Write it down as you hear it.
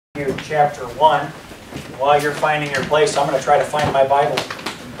Chapter 1. While you're finding your place, I'm going to try to find my Bible.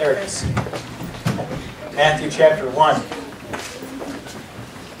 There it is. Matthew chapter 1.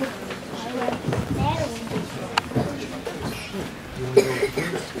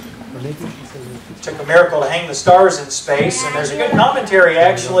 It took a miracle to hang the stars in space, and there's a good commentary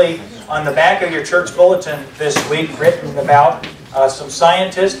actually on the back of your church bulletin this week written about some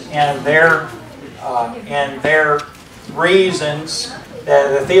scientists and their reasons,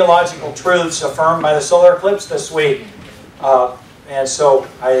 the theological truths affirmed by the solar eclipse this week. And so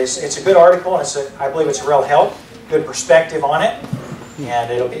it's a good article, and I believe it's a real help, good perspective on it,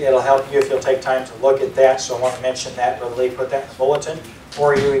 and it'll help you if you'll take time to look at that. So I want to mention that. Brother Lee put that in the bulletin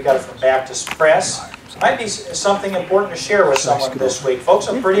for you. We got it from Baptist Press. Might be something important to share with someone this week. Folks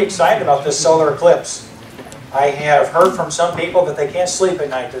are pretty excited about this solar eclipse. I have heard from some people that they can't sleep at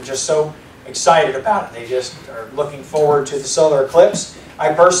night. They're just so excited about it. They just are looking forward to the solar eclipse.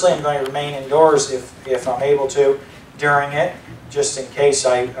 I personally am going to remain indoors if I'm able to during it, just in case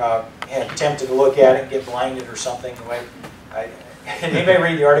I am tempted to look at it and get blinded or something. Anybody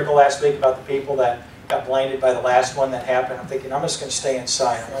read the article last week about the people that got blinded by the last one that happened? I'm thinking, I'm just going to stay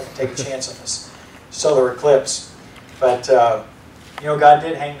inside. I'm not going to take a chance on this solar eclipse. But, you know, God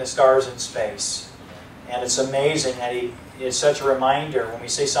did hang the stars in space. And it's amazing that it's such a reminder when we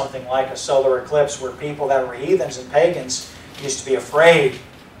see something like a solar eclipse where people that were heathens and pagans used to be afraid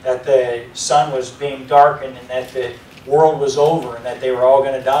that the sun was being darkened and that the world was over and that they were all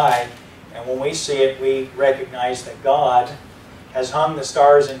going to die. And when we see it, we recognize that God has hung the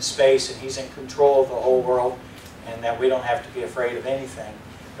stars in space and He's in control of the whole world, and that we don't have to be afraid of anything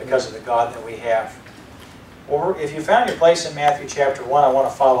because of the God that we have. Or if you found your place in Matthew chapter 1, I want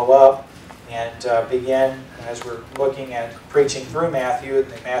to follow up and begin as we're looking at preaching through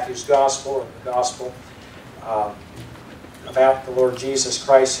Matthew's Gospel, or the Gospel about the Lord Jesus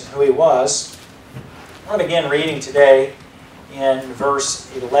Christ and who He was. I want to begin reading today in verse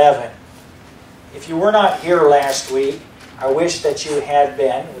 11. If you were not here last week, I wish that you had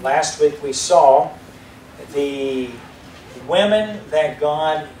been. Last week we saw the women that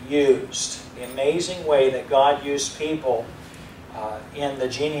God used, the amazing way that God used people in the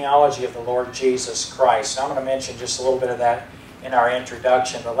genealogy of the Lord Jesus Christ. I'm going to mention just a little bit of that in our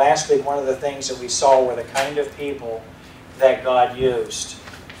introduction. But last week, one of the things that we saw were the kind of people that God used.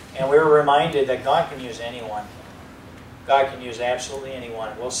 And we were reminded that God can use anyone. God can use absolutely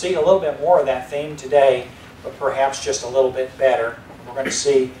anyone. We'll see a little bit more of that theme today, but perhaps just a little bit better. We're going to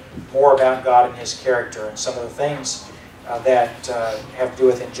see more about God and His character and some of the things that have to do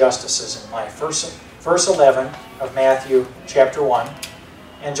with injustices in life. Verse 11 of Matthew chapter 1.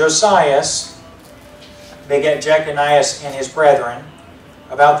 And Josias begat Jeconias and his brethren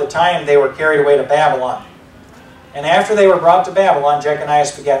about the time they were carried away to Babylon. And after they were brought to Babylon,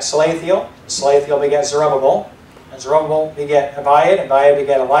 Jeconias begat Salathiel, and Salathiel begat Zerubbabel, and Zerubbabel begat Abiad, and Abiad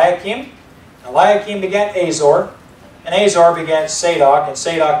begat Eliakim, and Eliakim begat Azor, and Azor begat Sadok, and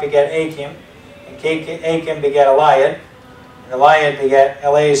Sadok begat Achim, and Achim begat Eliad, and Eliad begat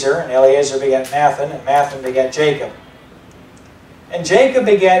Eleazar, and Eleazar begat Mathan, and Mathan begat Jacob. And Jacob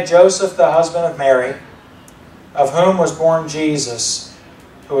begat Joseph, the husband of Mary, of whom was born Jesus,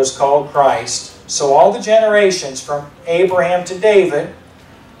 who is called Christ. So all the generations from Abraham to David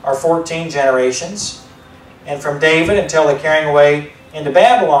are 14 generations. And from David until the carrying away into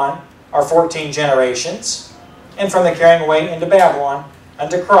Babylon are 14 generations. And from the carrying away into Babylon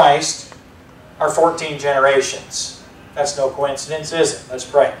unto Christ are 14 generations. That's no coincidence, is it? Let's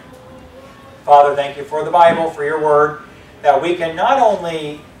pray. Father, thank you for the Bible, for your word, that we can not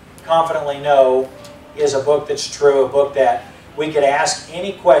only confidently know is a book that's true, a book that we could ask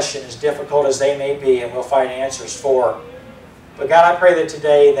any question, as difficult as they may be, and we'll find answers for. But God, I pray that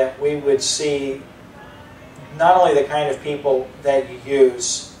today that we would see not only the kind of people that you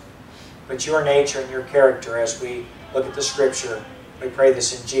use, but your nature and your character as we look at the Scripture. We pray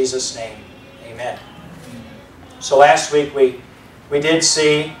this in Jesus' name. Amen. So last week we did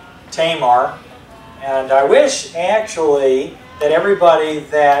see Tamar, and I wish actually that everybody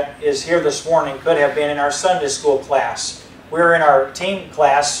that is here this morning could have been in our Sunday school class. We're in our teen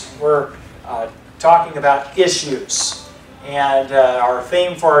class. We're talking about issues. And our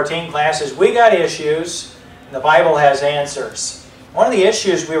theme for our teen class is We Got Issues, and the Bible Has Answers. One of the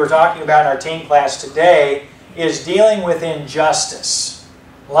issues we were talking about in our teen class today is dealing with injustice.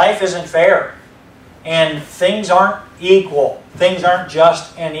 Life isn't fair. And things aren't equal. Things aren't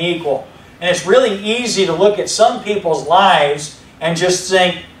just and equal. And it's really easy to look at some people's lives and just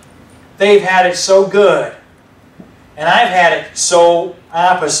think, they've had it so good. And I've had it so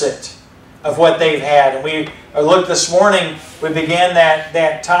opposite. of what they've had. And we looked this morning, we began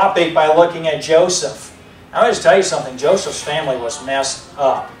that topic by looking at Joseph. I want to tell you something, Joseph's family was messed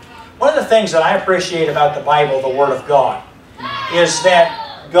up. One of the things that I appreciate about the Bible, the Word of God, is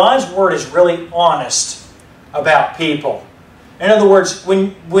that God's Word is really honest about people. In other words,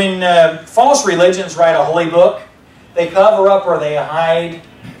 when false religions write a holy book, they cover up or they hide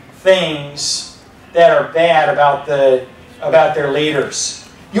things that are bad about their leaders.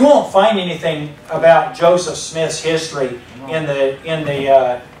 You won't find anything about Joseph Smith's history in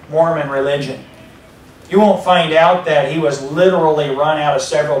the Mormon religion. You won't find out that he was literally run out of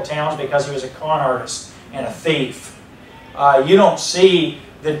several towns because he was a con artist and a thief. You don't see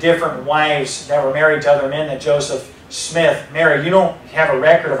the different wives that were married to other men that Joseph Smith married. You don't have a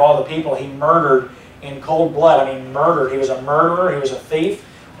record of all the people he murdered in cold blood. I mean, murdered. He was a murderer. He was a thief.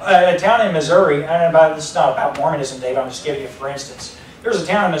 A town in Missouri, this is not about Mormonism, Dave, I'm just giving you for instance. There's a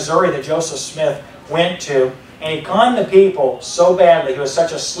town in Missouri that Joseph Smith went to, and he conned the people so badly, he was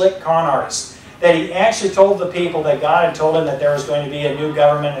such a slick con artist, that he actually told the people that God had told him that there was going to be a new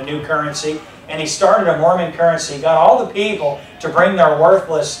government, a new currency, and he started a Mormon currency. He got all the people to bring their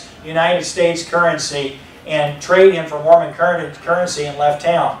worthless United States currency and trade him for Mormon currency and left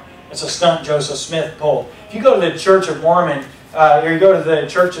town. It's a stunt Joseph Smith pulled. If you go to the Church of Mormon, or you go to the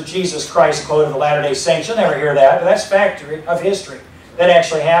Church of Jesus Christ, quote of the Latter-day Saints, you'll never hear that, but that's fact of history. That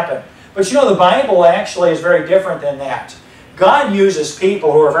actually happened. But you know, the Bible actually is very different than that. God uses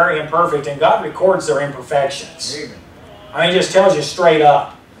people who are very imperfect, and God records their imperfections. Amen. I mean, He just tells you straight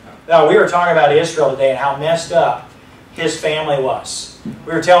up. Now, we were talking about Israel today and how messed up his family was.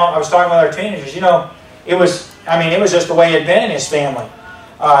 I was talking with our teenagers. You know, it was just the way it had been in his family.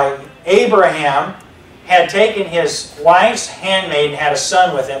 Abraham had taken his wife's handmaid and had a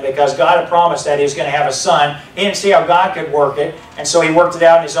son with him because God had promised that he was going to have a son. He didn't see how God could work it, and so he worked it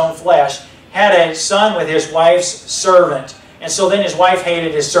out in his own flesh. Had a son with his wife's servant. And so then his wife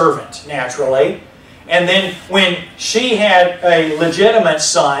hated his servant, naturally. And then when she had a legitimate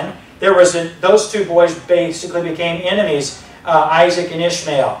son, those two boys basically became enemies, Isaac and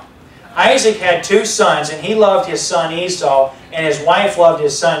Ishmael. Isaac had two sons, and he loved his son Esau, and his wife loved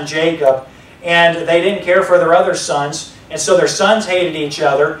his son Jacob. And they didn't care for their other sons, and so their sons hated each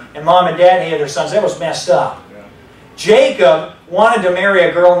other, and mom and dad hated their sons. That was messed up. Yeah. Jacob wanted to marry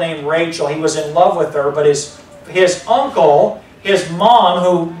a girl named Rachel. He was in love with her, but his uncle, his mom,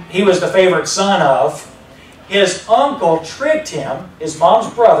 who he was the favorite son of, his uncle tricked him, his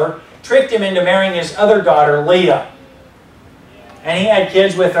mom's brother, tricked him into marrying his other daughter, Leah. And he had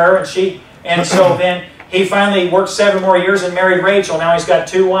kids with her, and so then he finally worked 7 more years and married Rachel. Now he's got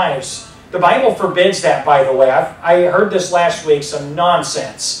 2 wives. The Bible forbids that, by the way. I heard this last week, some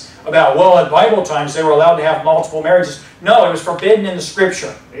nonsense about, well, at Bible times they were allowed to have multiple marriages. No, it was forbidden in the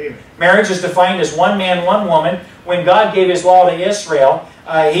Scripture. Amen. Marriage is defined as one man, one woman. When God gave His law to Israel,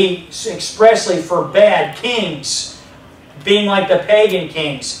 He expressly forbade kings being like the pagan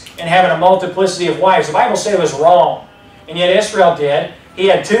kings and having a multiplicity of wives. The Bible said it was wrong, and yet Israel did. He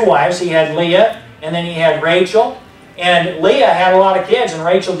had 2 wives. He had Leah, and then he had Rachel. And Leah had a lot of kids, and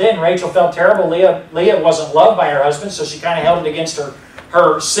Rachel didn't. Rachel felt terrible. Leah wasn't loved by her husband, so she kind of held it against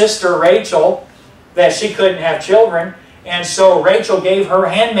her sister Rachel that she couldn't have children. And so Rachel gave her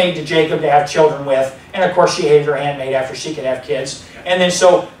handmaid to Jacob to have children with. And of course she hated her handmaid after she could have kids. And then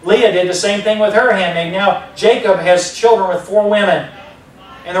so Leah did the same thing with her handmaid. Now Jacob has children with 4 women.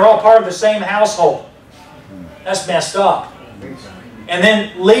 And they're all part of the same household. That's messed up. And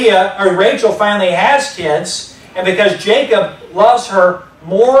then Rachel finally has kids. And because Jacob loves her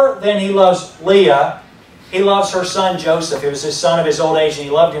more than he loves Leah, he loves her son Joseph. He was his son of his old age, and he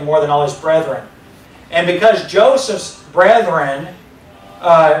loved him more than all his brethren. And because Joseph's brethren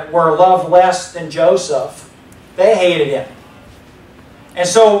were loved less than Joseph, they hated him. And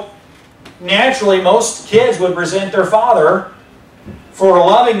so, naturally, most kids would resent their father for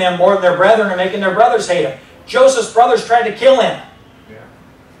loving them more than their brethren and making their brothers hate him. Joseph's brothers tried to kill him.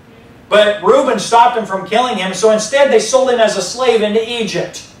 But Reuben stopped him from killing him, so instead they sold him as a slave into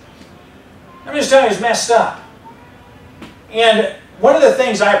Egypt. I'm just telling you, it's messed up. And one of the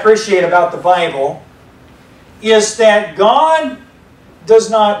things I appreciate about the Bible is that God does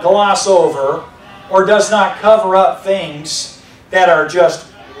not gloss over or does not cover up things that are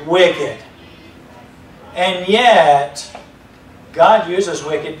just wicked. And yet, God uses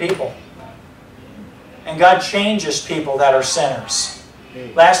wicked people. And God changes people that are sinners.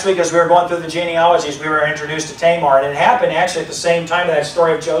 Last week, as we were going through the genealogies, we were introduced to Tamar, and it happened actually at the same time of that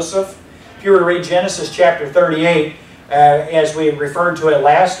story of Joseph. If you were to read Genesis chapter 38, as we referred to it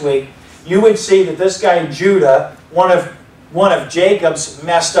last week, you would see that this guy Judah, one of one of Jacob's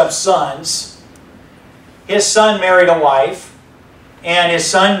messed up sons. His son married a wife, and his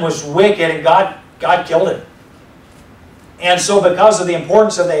son was wicked, and God killed him. And so because of the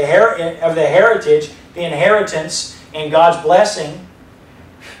importance of the heritage, the inheritance, and God's blessing,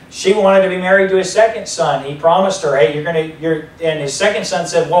 she wanted to be married to his second son. He promised her, hey, and his second son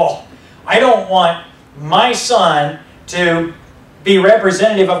said, well, I don't want my son to be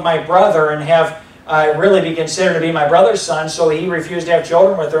representative of my brother and have really be considered to be my brother's son, so he refused to have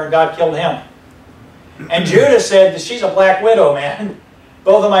children with her, and God killed him. And Judah said, she's a black widow, man.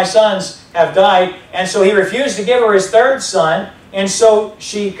 Both of my sons have died, and so he refused to give her his third son, and so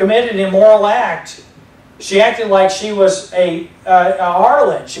she committed an immoral act. She acted like she was a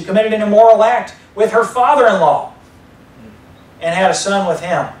harlot. She committed an immoral act with her father-in-law and had a son with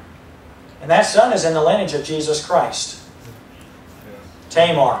him. And that son is in the lineage of Jesus Christ.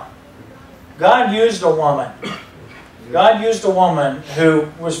 Tamar. God used a woman. God used a woman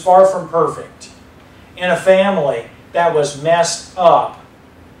who was far from perfect in a family that was messed up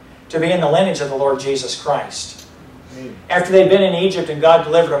to be in the lineage of the Lord Jesus Christ. After they'd been in Egypt and God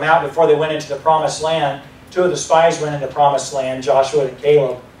delivered them out before they went into the Promised Land, two of the spies went into the Promised Land, Joshua and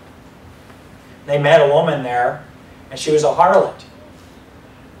Caleb. They met a woman there, and she was a harlot.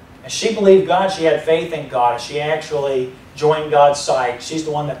 And she believed God. She had faith in God. She actually joined God's side. She's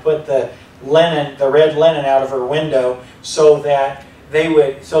the one that put the red linen out of her window so that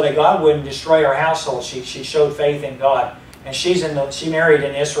God wouldn't destroy her household. She showed faith in God. And she married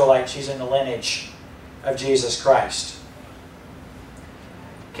an Israelite. She's in the lineage of Jesus Christ.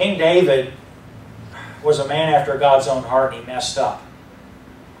 King David was a man after God's own heart, and he messed up.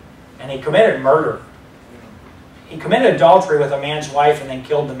 And he committed murder. He committed adultery with a man's wife and then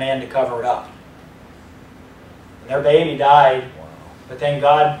killed the man to cover it up. And their baby died, but then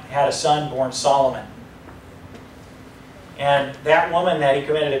God had a son born, Solomon. And that woman that he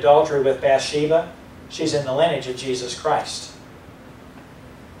committed adultery with, Bathsheba, she's in the lineage of Jesus Christ.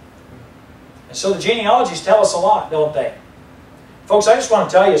 And so the genealogies tell us a lot, don't they? Folks, I just want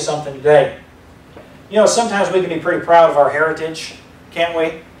to tell you something today. You know, sometimes we can be pretty proud of our heritage, can't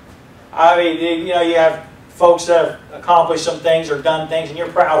we? I mean, you know, you have folks that have accomplished some things or done things, and you're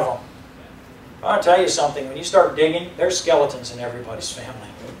proud of them. I want to tell you something. When you start digging, there's skeletons in everybody's family.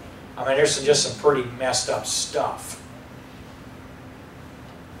 I mean, there's just some pretty messed up stuff.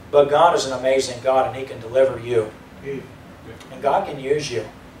 But God is an amazing God, and He can deliver you. And God can use you.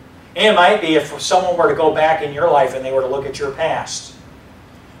 And it might be if someone were to go back in your life and they were to look at your past.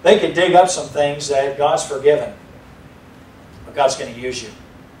 They could dig up some things that God's forgiven. But God's going to use you.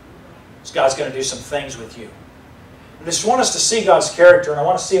 God's going to do some things with you. I just want us to see God's character, and I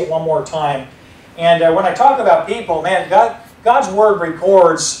want to see it one more time. And when I talk about people, man, God's Word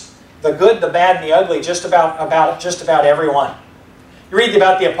records the good, the bad, and the ugly just about everyone. You read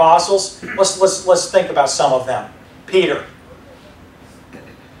about the apostles. Let's think about some of them. Peter.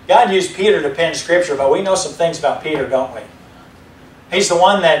 God used Peter to pen Scripture, but we know some things about Peter, don't we? He's the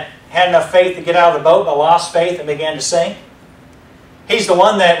one that had enough faith to get out of the boat, but lost faith and began to sink. He's the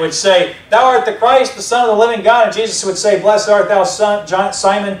one that would say, "Thou art the Christ, the Son of the living God." And Jesus would say, "Blessed art thou,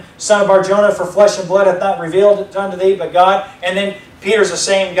 Simon, son of Bar-Jonah, for flesh and blood hath not revealed it unto thee, but God." And then Peter's the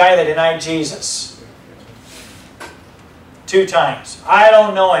same guy that denied Jesus 2 times. "I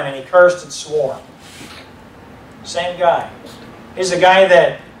don't know him," and he cursed and swore. Same guy. He's a guy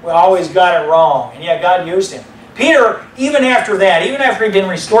that always got it wrong, and yet God used him. Peter, even after that, even after he'd been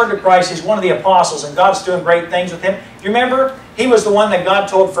restored to Christ, he's one of the apostles, and God's doing great things with him. You remember? He was the one that God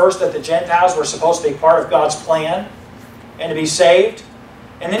told first that the Gentiles were supposed to be part of God's plan and to be saved.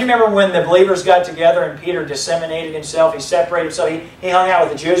 And then you remember when the believers got together and Peter disseminated himself, he separated himself, he hung out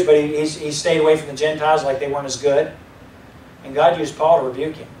with the Jews, but he stayed away from the Gentiles like they weren't as good. And God used Paul to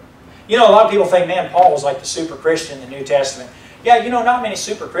rebuke him. You know, a lot of people think, man, Paul was like the super Christian in the New Testament. Yeah, you know, not many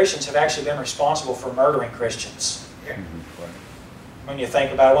super Christians have actually been responsible for murdering Christians. When you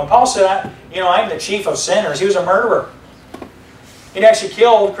think about it. When Paul said, I'm the chief of sinners, he was a murderer. He'd actually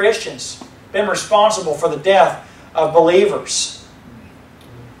killed Christians, been responsible for the death of believers.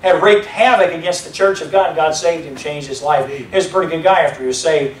 Had wreaked havoc against the church of God, and God saved him, changed his life. He was a pretty good guy after he was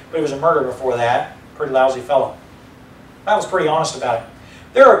saved, but he was a murderer before that. Pretty lousy fellow. The Bible's pretty honest about it.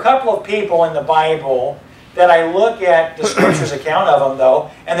 There are a couple of people in the Bible that I look at the Scripture's account of them, though,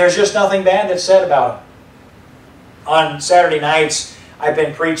 and there's just nothing bad that's said about them. On Saturday nights, I've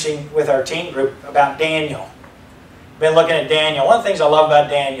been preaching with our teen group about Daniel. Been looking at Daniel. One of the things I love about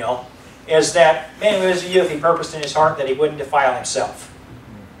Daniel is that, man, when he was a youth, he purposed in his heart that he wouldn't defile himself.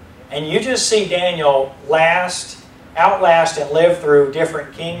 And you just see Daniel outlast, and live through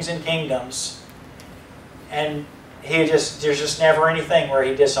different kings and kingdoms. And there's just never anything where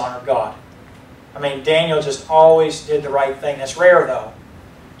he dishonored God. I mean, Daniel just always did the right thing. That's rare, though.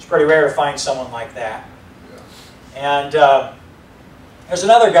 It's pretty rare to find someone like that. And there's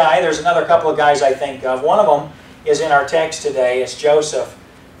another guy, there's another couple of guys I think of. One of them is in our text today. It's Joseph,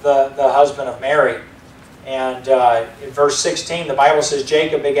 the husband of Mary. And in verse 16, the Bible says,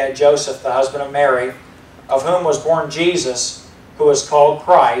 Jacob begat Joseph, the husband of Mary, of whom was born Jesus, who was called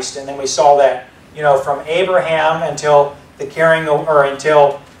Christ. And then we saw that, you know, from Abraham until the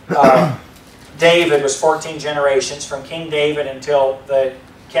until David was 14 generations. From King David until the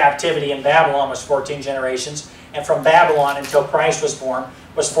captivity in Babylon was 14 generations. And from Babylon until Christ was born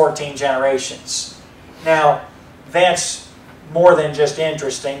was 14 generations. Now, that's more than just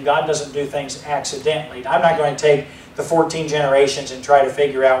interesting. God doesn't do things accidentally. I'm not going to take the 14 generations and try to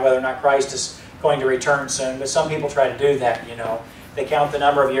figure out whether or not Christ is going to return soon, but some people try to do that, you know. They count the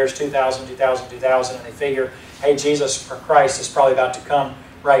number of years, 2000, 2000, 2000, and they figure, hey, Jesus or Christ is probably about to come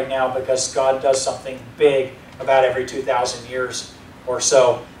right now because God does something big about every 2,000 years or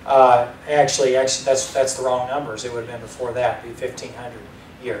so. Actually, that's the wrong numbers. It would have been before that. It would be 1,500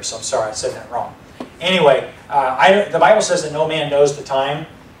 years. I'm sorry, I said that wrong. Anyway, the Bible says that no man knows the time.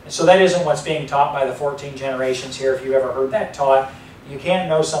 And so that isn't what's being taught by the 14 generations here. If you ever heard that taught, you can't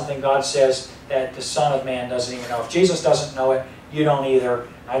know something God says that the Son of Man doesn't even know. If Jesus doesn't know it, you don't either.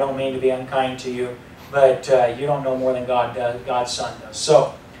 I don't mean to be unkind to you, but you don't know more than God does, God's Son does.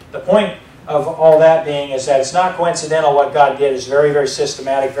 So the point of all that being is that it's not coincidental what God did. It's very, very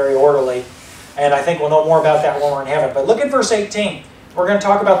systematic, very orderly. And I think we'll know more about that when we're in heaven. But look at verse 18. We're going to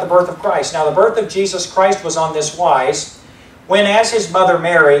talk about the birth of Christ. Now, the birth of Jesus Christ was on this wise. When, as his mother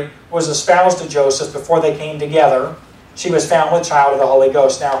Mary was espoused to Joseph before they came together, she was found with child of the Holy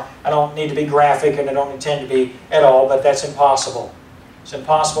Ghost. Now, I don't need to be graphic, and I don't intend to be at all, but that's impossible. It's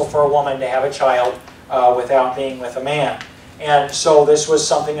impossible for a woman to have a child without being with a man. And so this was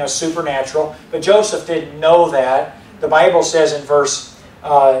something that was supernatural. But Joseph didn't know that. The Bible says in verse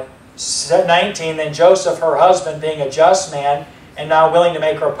 19, then Joseph, her husband, being a just man, and not willing to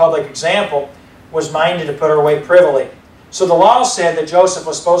make her a public example, was minded to put her away privily. So the law said that Joseph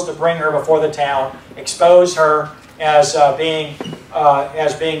was supposed to bring her before the town, expose her as being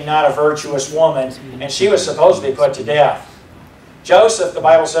not a virtuous woman, and she was supposed to be put to death. Joseph, the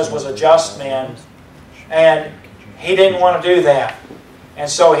Bible says, was a just man, and he didn't want to do that. And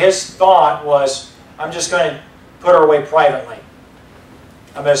so his thought was, I'm just going to put her away privately.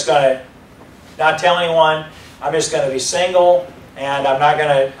 I'm just going to not tell anyone. I'm just going to be single, and I'm not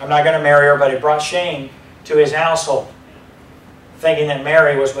going to marry her. But it brought shame to his household, thinking that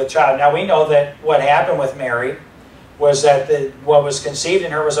Mary was with child. Now we know that what happened with Mary was that what was conceived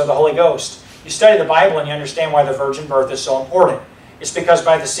in her was of the Holy Ghost. You study the Bible and you understand why the virgin birth is so important. It's because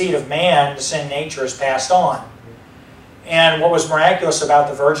by the seed of man, the sin nature is passed on. And what was miraculous about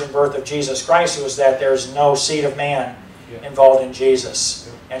the virgin birth of Jesus Christ was that there's no seed of man involved in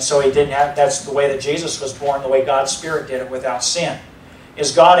Jesus. And so he didn't have, that's the way that Jesus was born, the way God's Spirit did it without sin.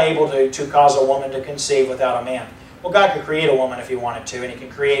 Is God able to cause a woman to conceive without a man? Well, God could create a woman if he wanted to, and he can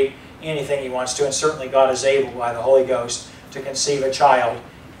create anything he wants to, and certainly God is able by the Holy Ghost to conceive a child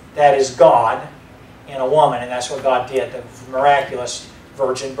that is God in a woman, and that's what God did, the miraculous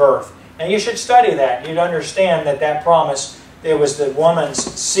virgin birth. Now you should study that. You'd understand that that promise, it was the woman's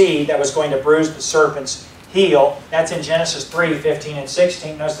seed that was going to bruise the serpent's heel. That's in Genesis 3, 15 and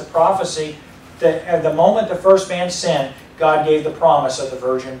 16. That's the prophecy that at the moment the first man sinned, God gave the promise of the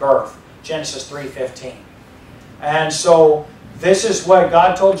virgin birth. Genesis 3, 15. And so this is what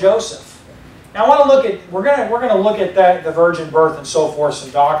God told Joseph. Now I want to look at, we're going to look at the virgin birth and so forth,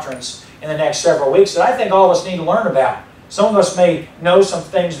 some doctrines in the next several weeks that I think all of us need to learn about. Some of us may know some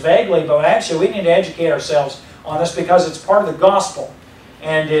things vaguely, but actually we need to educate ourselves on this because it's part of the gospel.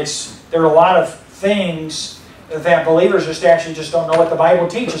 And there are a lot of things that believers just don't know what the Bible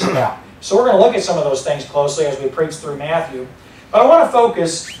teaches about. So we're going to look at some of those things closely as we preach through Matthew. But I want to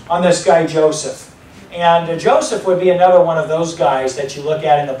focus on this guy Joseph. And Joseph would be another one of those guys that you look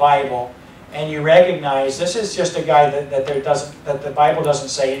at in the Bible and you recognize this is just a guy that the Bible doesn't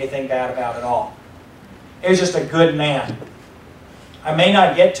say anything bad about at all. He was just a good man. I may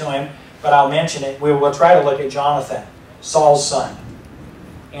not get to him, but I'll mention it. We will try to look at Jonathan, Saul's son.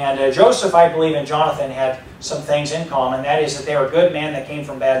 And Joseph, I believe, and Jonathan had some things in common. That is that they were good men that came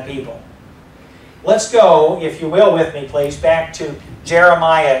from bad people. Let's go, if you will, with me, please, back to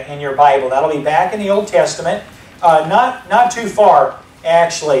Jeremiah in your Bible. That'll be back in the Old Testament. Not too far,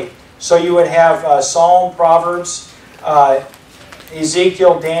 actually. So you would have Psalm, Proverbs,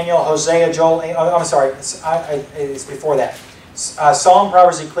 Ezekiel, Daniel, Hosea, Joel. I'm sorry, it's before that. Psalm,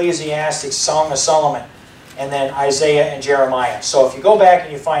 Proverbs, Ecclesiastes, Song of Solomon. and then Isaiah and Jeremiah. So if you go back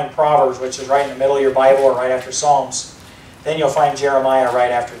and you find Proverbs, which is right in the middle of your Bible or right after Psalms, then you'll find Jeremiah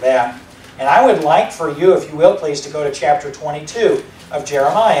right after that. And I would like for you, if you will please, to go to chapter 22 of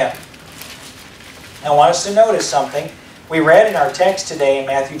Jeremiah. I want us to notice something. We read in our text today in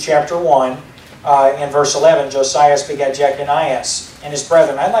Matthew chapter 1, in verse 11, Josiah begat Jeconiah and his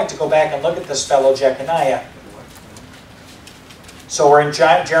brethren. I'd like to go back and look at this fellow Jeconiah. So we're in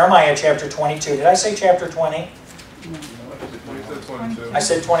Jeremiah chapter 22. Did I say chapter 20? I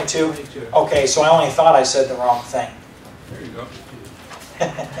said 22? Okay, so I only thought I said the wrong thing. There you go.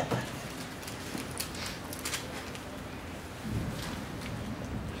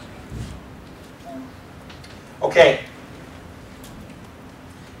 Okay.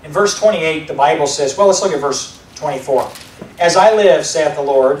 In verse 28, the Bible says, well, let's look at verse 24. As I live, saith the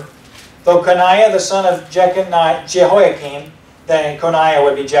Lord, though Coniah the son of Jehoiakim, then Coniah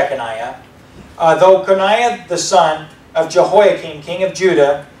would be Jeconiah, though Coniah the son of Jehoiakim, king of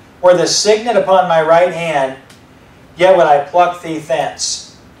Judah, were the signet upon my right hand, yet would I pluck thee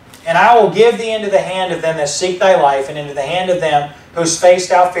thence. And I will give thee into the hand of them that seek thy life, and into the hand of them whose face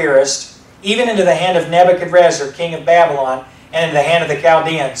thou fearest, even into the hand of Nebuchadrezzar, king of Babylon, and into the hand of the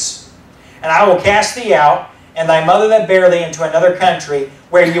Chaldeans. And I will cast thee out, and thy mother that bare thee, into another country,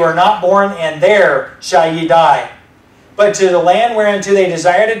 where you are not born, and there shall ye die. But to the land whereunto they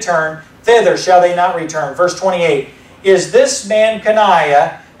desire to turn, thither shall they not return. Verse 28, is this man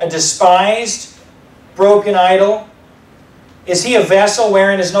Coniah a despised, broken idol? Is he a vessel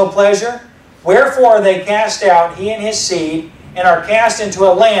wherein is no pleasure? Wherefore are they cast out, he and his seed, and are cast into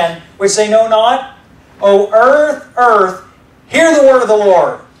a land which they know not? O earth, earth, hear the word of the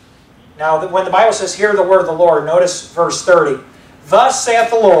Lord. Now, when the Bible says, hear the word of the Lord, notice verse 30. Thus saith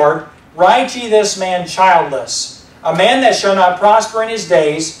the Lord, write ye this man childless, a man that shall not prosper in his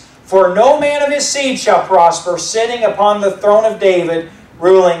days, for no man of his seed shall prosper, sitting upon the throne of David,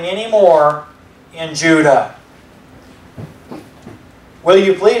 ruling any more in Judah. Will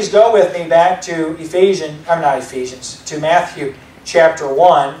you please go with me back to to Matthew chapter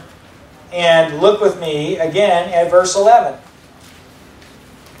 1, and look with me again at verse 11.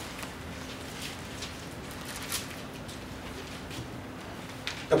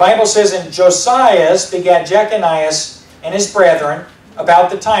 The Bible says, and Josiah begat Jeconiah and his brethren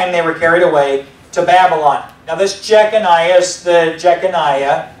about the time they were carried away to Babylon. Now this Jeconiah is the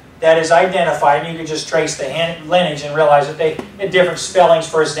Jeconiah that is identified, and you can just trace the lineage and realize that they had different spellings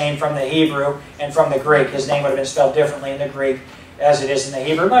for his name from the Hebrew and from the Greek. His name would have been spelled differently in the Greek as it is in the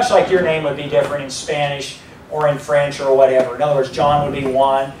Hebrew, much like your name would be different in Spanish or in French or whatever. In other words, John would be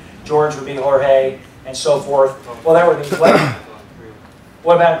Juan, George would be Jorge, and so forth. Well, that would be what?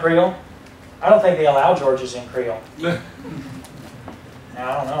 What about Creole? I don't think they allow Georges in Creole. Now,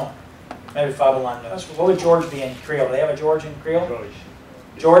 I don't know. Maybe Fabelon knows. What would George be in Creole? Do they have a George in Creole?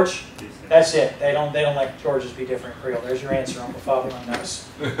 George? That's it. They don't let Georges be different in Creole. There's your answer, Uncle Fabelon knows.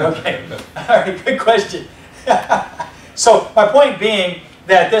 Okay. All right, good question. So, my point being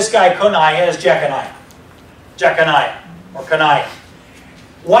that this guy Coniah is Jeconiah. Jeconiah, or Coniah.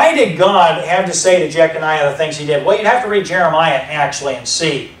 Why did God have to say to Jeconiah the things he did? Well, you'd have to read Jeremiah actually and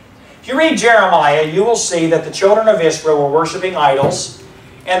see. If you read Jeremiah, you will see that the children of Israel were worshiping idols,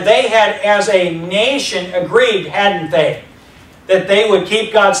 and they had, as a nation, agreed, hadn't they, that they would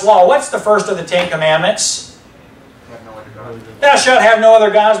keep God's law. What's the first of the 10 Commandments? Thou shalt have no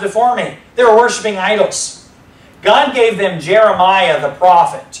other gods before me. They were worshiping idols. God gave them Jeremiah the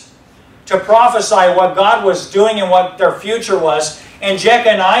prophet to prophesy what God was doing and what their future was. And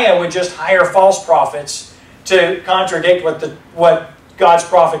Jeconiah would just hire false prophets to contradict what God's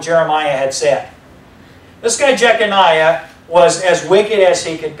prophet Jeremiah had said. This guy Jeconiah was as wicked as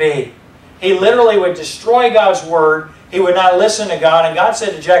he could be. He literally would destroy God's word. He would not listen to God. And God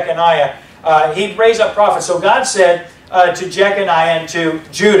said to Jeconiah, he'd raise up prophets. So God said to Jeconiah and to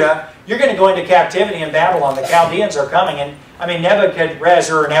Judah, you're going to go into captivity in Babylon. The Chaldeans are coming. And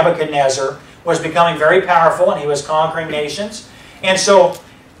Nebuchadnezzar was becoming very powerful, and he was conquering nations. And so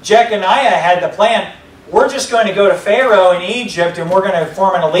Jeconiah had the plan, we're just going to go to Pharaoh in Egypt, and we're going to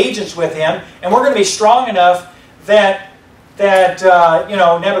form an allegiance with him, and we're going to be strong enough that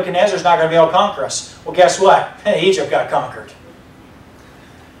Nebuchadnezzar's not going to be able to conquer us. Well, guess what? Egypt got conquered.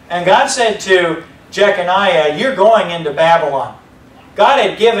 And God said to Jeconiah, you're going into Babylon. God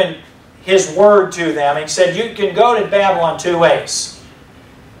had given His word to them. He said, you can go to Babylon 2 ways.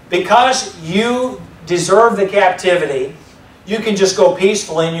 Because you deserve the captivity, you can just go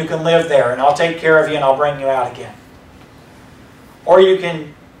peacefully and you can live there, and I'll take care of you and I'll bring you out again. Or you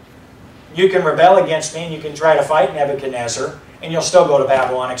can rebel against me and you can try to fight Nebuchadnezzar, And you'll still go to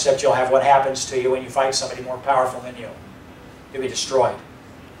Babylon, except you'll have what happens to you when you fight somebody more powerful than you. You'll be destroyed.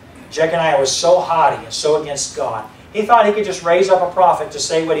 Jeconiah was so haughty and so against God. He thought he could just raise up a prophet to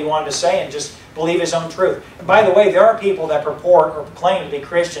say what he wanted to say and just believe his own truth. And by the way, there are people that purport or claim to be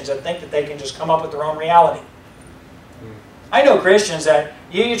Christians that think that they can just come up with their own reality. I know Christians that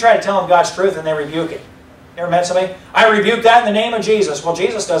you try to tell them God's truth and they rebuke it. You ever met somebody? I rebuke that in the name of Jesus. Well,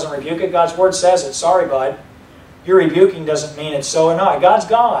 Jesus doesn't rebuke it. God's Word says it. Sorry, bud. Your rebuking doesn't mean it's so or not. God's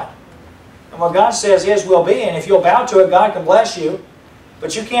God. And what God says is will be. And if you'll bow to it, God can bless you.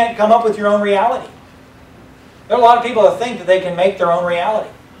 But you can't come up with your own reality. There are a lot of people that think that they can make their own reality.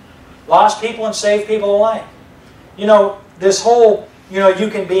 Lost people and saved people alike. You know, this whole, you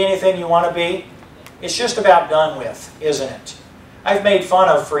can be anything you want to be, it's just about done with, isn't it? I've made fun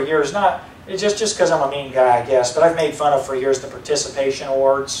of for years, not just because I'm a mean guy, I guess, but I've made fun of for years the participation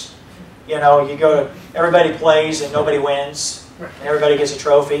awards. You go to, everybody plays and nobody wins, and everybody gets a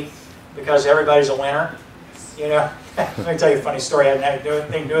trophy because everybody's a winner. Let me tell you a funny story. I didn't have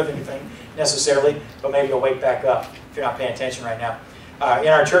anything to do with anything necessarily, but maybe you'll wake back up if you're not paying attention right now. In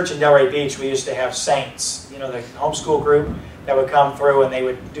our church in Delray Beach, we used to have saints, the homeschool group that would come through and they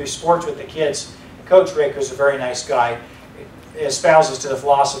would do sports with the kids. And Coach Rick, who's a very nice guy, espouses to the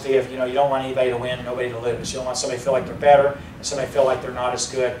philosophy of, you don't want anybody to win and nobody to lose. You don't want somebody to feel like they're better and somebody to feel like they're not as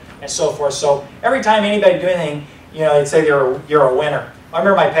good and so forth. So every time anybody do anything, they'd say you're a winner. I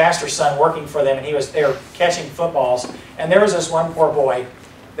remember my pastor's son working for them, and they were catching footballs. And there was this one poor boy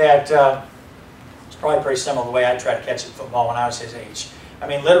that was probably pretty similar to the way I tried to catch a football when I was his age. I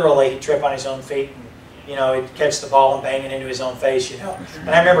mean, literally, he'd trip on his own feet, and he'd catch the ball and bang it into his own face, And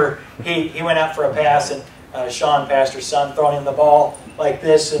I remember he went out for a pass, and Sean, pastor's son, throwing him the ball like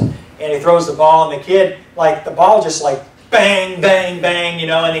this, and he throws the ball, and the kid, the ball just bang, bang, bang,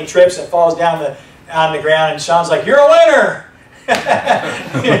 and he trips and falls down on the ground, and Sean's like, "You're a winner!" And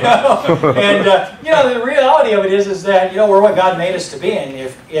the reality of it is that we're what God made us to be,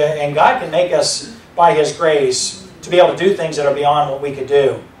 and God can make us by His grace to be able to do things that are beyond what we could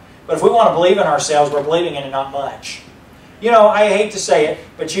do. But if we want to believe in ourselves, we're believing in it not much. I hate to say it,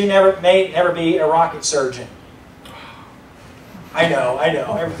 but you may never be a rocket surgeon. I know.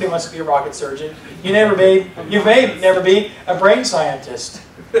 Everybody wants to be a rocket surgeon. You may never be a brain scientist.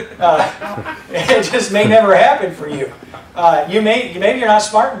 It just may never happen for you. Maybe you're not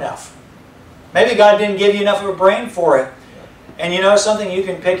smart enough. Maybe God didn't give you enough of a brain for it. And something, you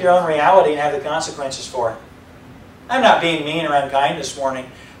can pick your own reality and have the consequences for it. I'm not being mean or unkind this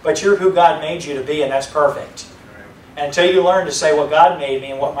morning, but you're who God made you to be, and that's perfect. And until you learn to say what God made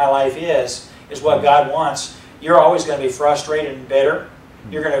me and what my life is what God wants, you're always going to be frustrated and bitter.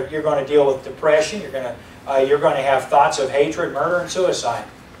 You're going to deal with depression. You're going to have thoughts of hatred, murder, and suicide.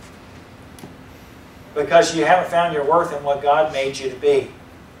 Because you haven't found your worth in what God made you to be.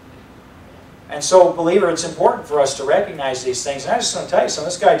 And so, believer, it's important for us to recognize these things. And I just want to tell you something.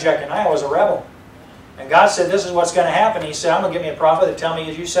 This guy Jeconiah was a rebel. And God said, this is what's going to happen. He said, I'm going to give me a prophet that tell me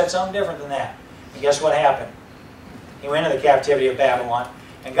you said something different than that. And guess what happened? He went into the captivity of Babylon.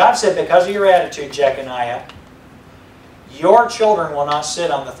 And God said, because of your attitude, Jeconiah, your children will not sit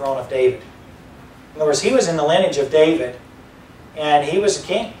on the throne of David. In other words, he was in the lineage of David, and he was a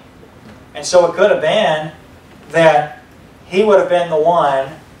king. And so it could have been that he would have been the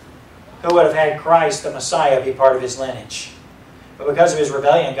one who would have had Christ, the Messiah, be part of his lineage. But because of his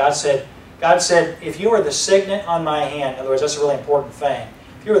rebellion, God said, if you were the signet on my hand, in other words, that's a really important thing.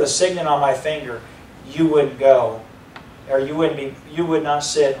 If you were the signet on my finger, you wouldn't go, or you would not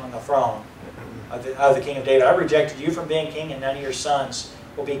sit on the throne of the king of David. I rejected you from being king, and none of your sons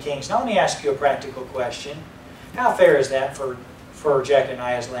will be kings. Now let me ask you a practical question. How fair is that for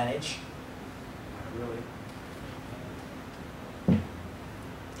Jeconiah's lineage?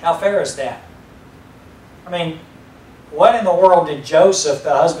 How fair is that? I mean, what in the world did Joseph,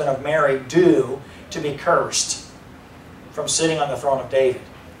 the husband of Mary, do to be cursed from sitting on the throne of David?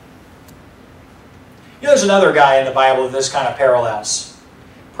 There's another guy in the Bible that this kind of parallels.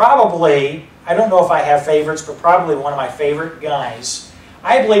 Probably, I don't know if I have favorites, but probably one of my favorite guys.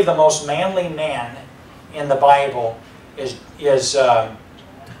 I believe the most manly man in the Bible is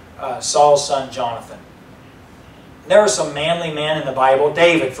Saul's son Jonathan. There are some manly men in the Bible.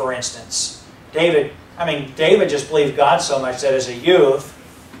 David, for instance. David just believed God so much that as a youth,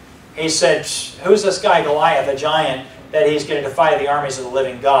 he said, who's this guy Goliath, a giant, that he's going to defy the armies of the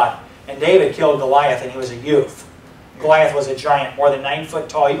living God? And David killed Goliath, and he was a youth. Goliath was a giant, more than 9 foot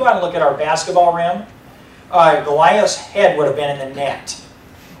tall. You go out and look at our basketball rim. Goliath's head would have been in the net.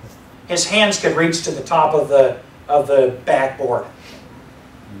 His hands could reach to the top of the backboard.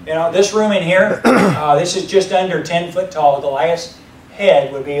 You know, this room in here, this is just under 10 foot tall. Goliath's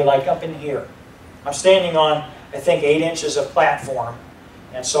head would be like up in here. I'm standing on, I think, 8 inches of platform.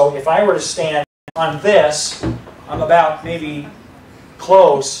 And so if I were to stand on this, I'm about maybe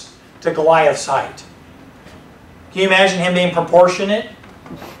close to Goliath's height. Can you imagine him being proportionate?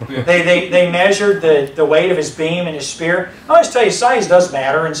 They measured the weight of his beam and his spear. I always tell you, size does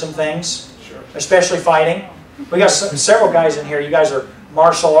matter in some things, especially fighting. We got several guys in here. You guys are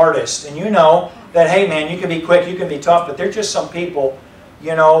martial artists, and you know that, hey man, you can be quick, you can be tough, but they're just some people,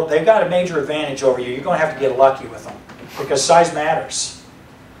 you know, they've got a major advantage over you. You're going to have to get lucky with them because size matters.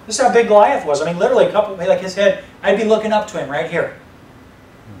 This is how big Goliath was. I mean, literally a couple, like his head, I'd be looking up to him right here,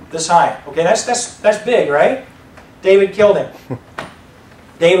 this high. Okay, that's big, right? David killed him.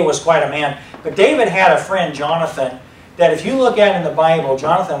 David was quite a man. But David had a friend, Jonathan, that if you look at in the Bible,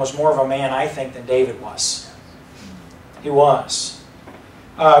 Jonathan was more of a man, I think, than David was. He was.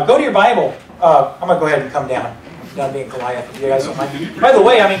 Go to your Bible. I'm going to go ahead and come down. I'm done being Goliath. If you guys don't mind. By the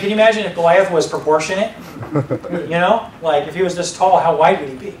way, I mean, can you imagine if Goliath was proportionate? You know, like if he was this tall, how wide would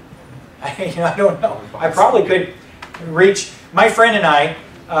he be? I don't know. I probably could reach. My friend and I,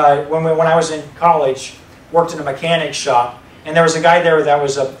 when I was in college, worked in a mechanic shop. And there was a guy there that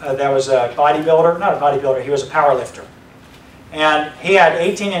was a bodybuilder, not a bodybuilder, he was a power lifter. And he had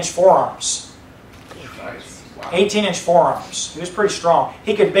 18-inch forearms. Nice. Wow. 18-inch forearms. He was pretty strong.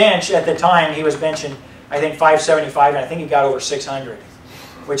 He could bench, at the time, he was benching, I think, 575, and I think he got over 600.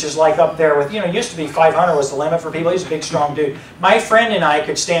 Which is like up there with, you know, it used to be 500 was the limit for people. He's a big, strong dude. My friend and I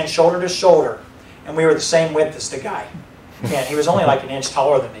could stand shoulder to shoulder, and we were the same width as the guy. Man, he was only like an inch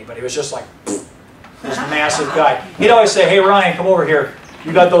taller than me, but he was just like... this massive guy. He'd always say, hey Ryan, come over here.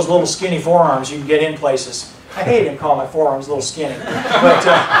 You got those little skinny forearms, you can get in places. I hate him calling my forearms little skinny. But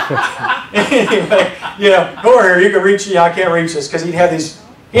anyway, you know, go over here, you can reach, I can't reach this, because he had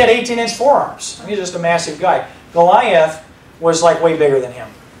 18-inch forearms. I mean, he's just a massive guy. Goliath was like way bigger than him.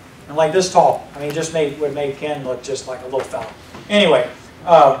 And like this tall. I mean, he just would make Ken look just like a little fella. Anyway,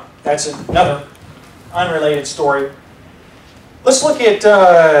 that's another unrelated story. Let's look at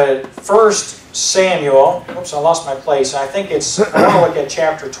 1 Samuel. Oops, I lost my place. I think it's, I want to look at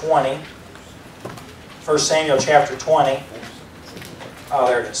chapter 20. 1 Samuel chapter 20. Oh,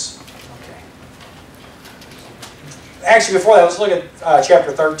 there it is. Okay. Actually, before that, let's look at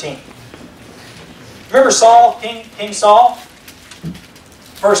chapter 13. Remember Saul, King Saul?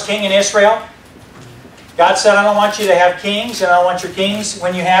 First king in Israel? God said, I don't want you to have kings, and I don't want your kings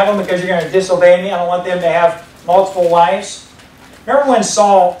when you have them because you're going to disobey me. I don't want them to have multiple wives. Remember when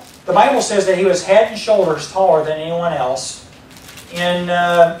Saul, the Bible says that he was head and shoulders taller than anyone else in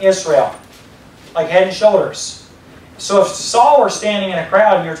Israel. Like head and shoulders. So if Saul were standing in a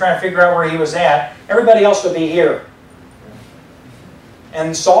crowd and you're trying to figure out where he was at, everybody else would be here.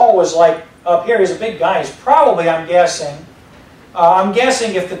 And Saul was like up here. He's a big guy. He's probably, I'm guessing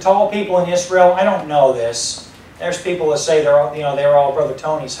if the tall people in Israel, I don't know this. There's people that say they're all, they're all Brother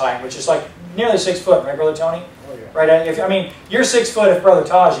Tony's height, which is like nearly 6 foot, right, Brother Tony? Oh, yeah. Right? I mean, you're 6 foot if Brother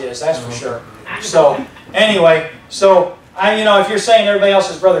Taj is, that's for sure. So, anyway, if you're saying everybody else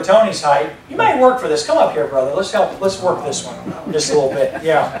is Brother Tony's height, you might work for this. Come up here, brother. Let's work this one just a little bit.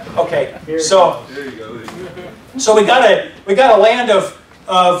 Yeah. Okay. So we got a land of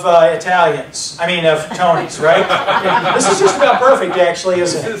Italians. I mean, of Tonys, right? Yeah. This is just about perfect, actually,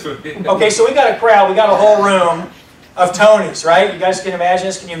 isn't it? Okay. So we got a crowd. We got a whole room of Tonys, right? You guys can imagine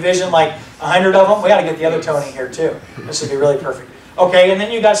this. Can you envision like 100 of them? We got to get the other Tony here too. This would be really perfect. Okay. And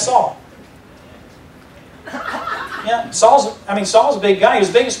then you got Saul. Yeah, Saul's a big guy. He was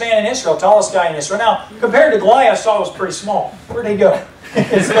the biggest man in Israel, tallest guy in Israel. Now, compared to Goliath, Saul was pretty small. Where'd he go?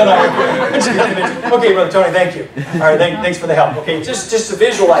 Okay, Brother Tony, thank you. All right, thanks for the help. Okay, just to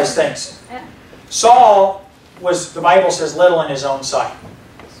visualize things. Saul was, the Bible says, little in his own sight.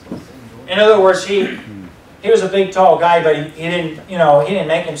 In other words, he was a big, tall guy, but he didn't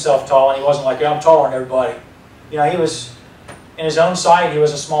make himself tall, and he wasn't like, yeah, I'm taller than everybody. He was, in his own sight, he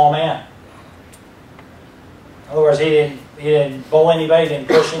was a small man. In other words, he didn't bull anybody, didn't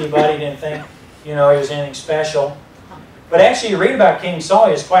push anybody, didn't think he was anything special. But actually, you read about King Saul,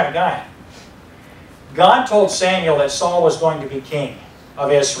 he was quite a guy. God told Samuel that Saul was going to be king of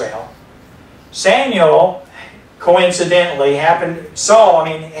Israel. Samuel, coincidentally, happened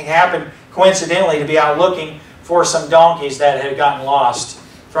coincidentally to be out looking for some donkeys that had gotten lost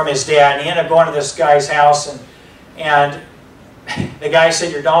from his dad. And he ended up going to this guy's house, and the guy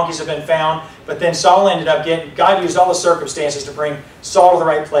said, your donkeys have been found. But then Saul ended up God used all the circumstances to bring Saul to the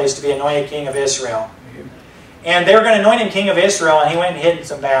right place to be anointed king of Israel. And they were going to anoint him king of Israel, and he went and hid in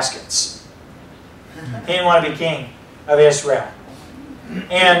some baskets. He didn't want to be king of Israel.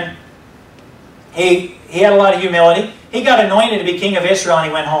 And he had a lot of humility. He got anointed to be king of Israel and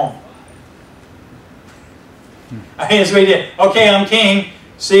he went home. I mean, that's what he did. Okay, I'm king.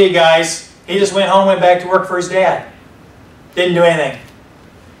 See you guys. He just went home, went back to work for his dad. Didn't do anything.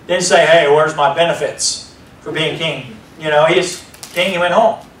 Didn't say, hey, where's my benefits for being king? You know, he just king, he went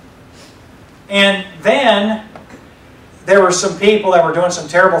home. And then there were some people that were doing some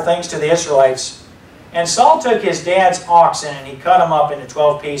terrible things to the Israelites. And Saul took his dad's oxen and he cut them up into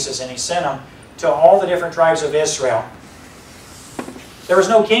 12 pieces and he sent them to all the different tribes of Israel. There was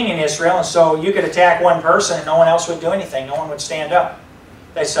no king in Israel, and so you could attack one person and no one else would do anything. No one would stand up.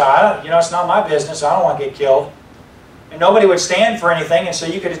 They said, you know, it's not my business. I don't want to get killed. And nobody would stand for anything, and so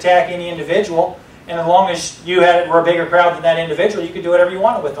you could attack any individual. And as long as you were a bigger crowd than that individual, you could do whatever you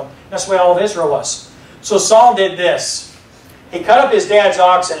wanted with them. That's the way all of Israel was. So Saul did this. He cut up his dad's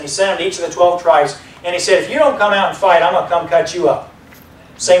oxen, and he sent them to each of the 12 tribes. And he said, if you don't come out and fight, I'm going to come cut you up.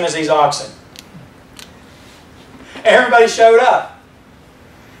 Same as these oxen. And everybody showed up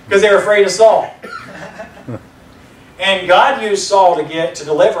because they were afraid of Saul. And God used Saul to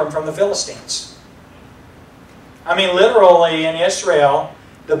deliver him from the Philistines. I mean, literally in Israel,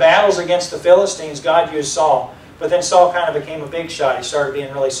 the battles against the Philistines, God used Saul. But then Saul kind of became a big shot. He started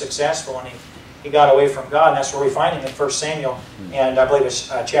being really successful, and he got away from God. And that's where we find him in 1 Samuel, and I believe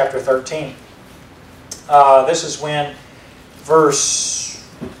it's chapter 13. This is when verse...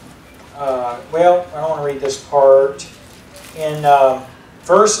 well, I don't want to read this part. In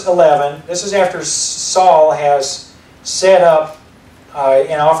verse 11, this is after Saul has set up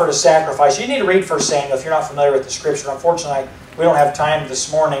and offered a sacrifice. You need to read 1 Samuel if you're not familiar with the Scripture. Unfortunately, we don't have time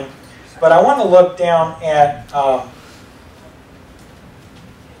this morning. But I want to look down at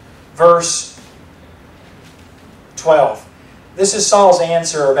verse 12. This is Saul's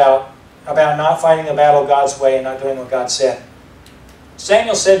answer about not fighting the battle God's way and not doing what God said.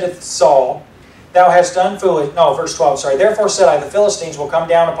 Samuel said to Saul, thou hast done foolish... No, verse 12, sorry. Therefore said I, the Philistines will come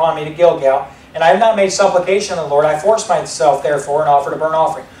down upon me to Gilgal, and I have not made supplication to the Lord. I forced myself, therefore, and offered a burnt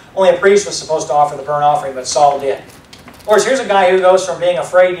offering. Only a priest was supposed to offer the burnt offering, but Saul did. Of course, here's a guy who goes from being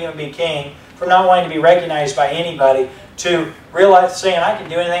afraid to even be king, from not wanting to be recognized by anybody, to saying, I can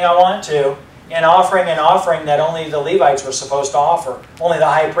do anything I want to, and offering an offering that only the Levites were supposed to offer. Only the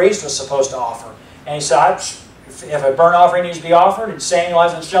high priest was supposed to offer. And he said, if a burnt offering needs to be offered and Samuel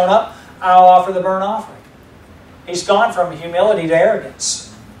hasn't shown up, I'll offer the burnt offering. He's gone from humility to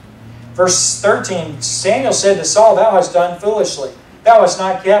arrogance. Verse 13, Samuel said to Saul, thou hast done foolishly. Thou hast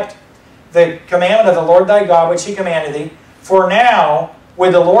not kept the commandment of the Lord thy God, which he commanded thee. For now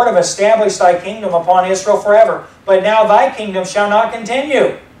would the Lord have established thy kingdom upon Israel forever. But now thy kingdom shall not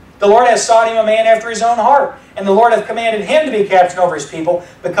continue. The Lord has sought him a man after his own heart. And the Lord hath commanded him to be captain over his people,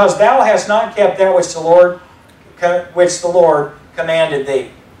 because thou hast not kept that which the Lord commanded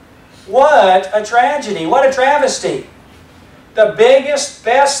thee. What a tragedy. What a travesty. The biggest,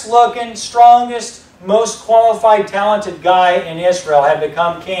 best-looking, strongest, most qualified, talented guy in Israel had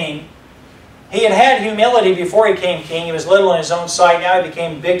become king. He had had humility before he became king. He was little in his own sight. Now he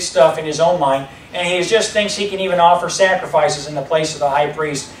became big stuff in his own mind. And he just thinks he can even offer sacrifices in the place of the high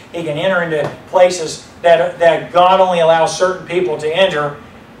priest. He can enter into places that God only allows certain people to enter.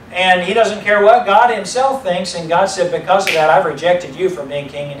 And he doesn't care what God himself thinks. And God said, because of that, I've rejected you from being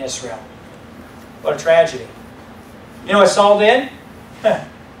king in Israel. What a tragedy. You know what Saul did?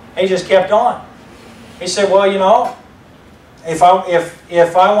 He just kept on. He said, well, you know, if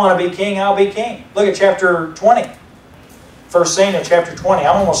I want to be king, I'll be king. Look at chapter 20. 1 Samuel chapter 20.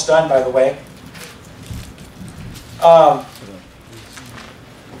 I'm almost done, by the way.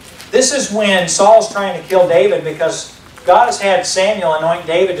 This is when Saul's trying to kill David, because God has had Samuel anoint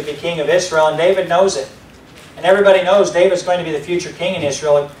David to be king of Israel, and David knows it. And everybody knows David's going to be the future king in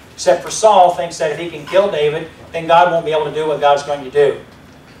Israel, except for Saul thinks that if he can kill David, then God won't be able to do what God's going to do.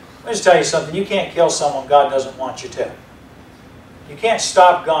 Let me just tell you something. You can't kill someone God doesn't want you to. You can't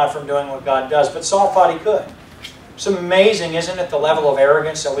stop God from doing what God does, but Saul thought he could. It's amazing, isn't it, the level of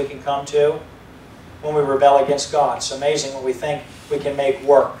arrogance that we can come to when we rebel against God. It's amazing when we think we can make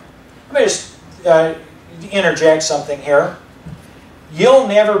work. Let me just interject something here. You'll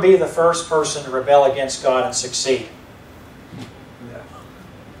never be the first person to rebel against God and succeed.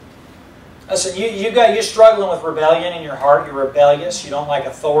 Listen, you're struggling with rebellion in your heart. You're rebellious. You don't like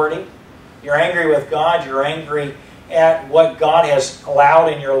authority. You're angry with God. You're angry at what God has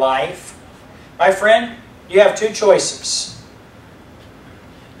allowed in your life. My friend, you have two choices.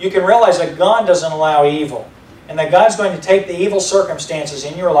 You can realize that God doesn't allow evil, and that God's going to take the evil circumstances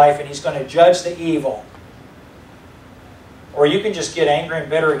in your life and He's going to judge the evil. or you can just get angry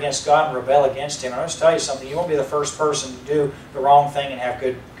and bitter against God and rebel against Him. And I'll just tell you something, you won't be the first person to do the wrong thing and have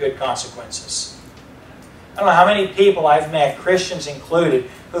good consequences. I don't know how many people I've met, Christians included,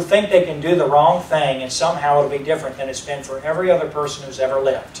 who think they can do the wrong thing and somehow it'll be different than it's been for every other person who's ever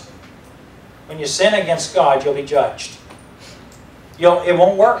lived. When you sin against God, you'll be judged. It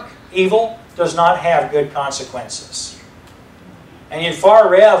won't work. Evil does not have good consequences. And you'd far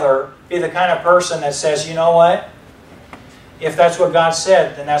rather be the kind of person that says, you know what? If that's what God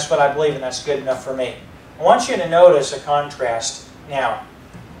said, then that's what I believe and that's good enough for me. I want you to notice a contrast now.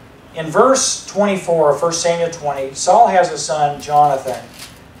 In verse 24 of 1 Samuel 20, Saul has a son, Jonathan,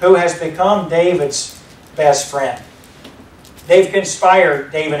 who has become David's best friend. They've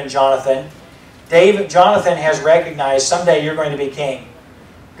conspired, David and Jonathan. Jonathan has recognized someday you're going to be king.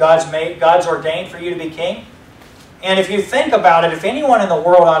 God's ordained for you to be king. And if you think about it, if anyone in the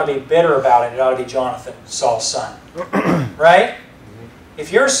world ought to be bitter about it, it ought to be Jonathan, Saul's son. Right?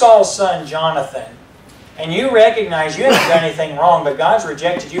 If you're Saul's son, Jonathan, and you recognize you haven't done anything wrong, but God's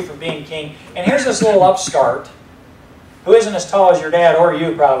rejected you from being king, and here's this little upstart, who isn't as tall as your dad or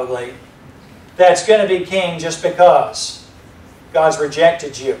you probably, that's going to be king just because God's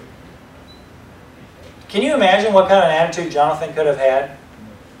rejected you. Can you imagine what kind of an attitude Jonathan could have had?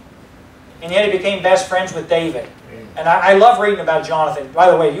 And yet he became best friends with David. And I love reading about Jonathan. By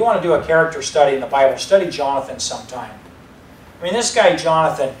the way, if you want to do a character study in the Bible, study Jonathan sometime. I mean, this guy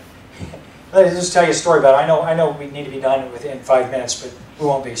Jonathan, let me just tell you a story about it. I know we need to be done within 5 minutes, but we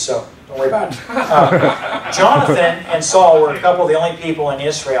won't be, so don't worry about it. Jonathan and Saul were a couple of the only people in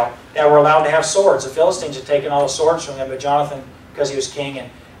Israel that were allowed to have swords. The Philistines had taken all the swords from them, but Jonathan, because he was king, and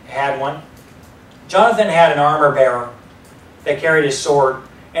had one. Jonathan had an armor bearer that carried his sword.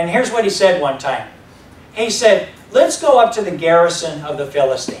 And here's what he said one time. He said, let's go up to the garrison of the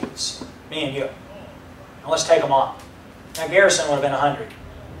Philistines, me and you, and let's take them on. Now, garrison would have been 100.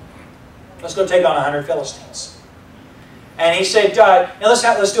 Let's go take on 100 Philistines. And he said, now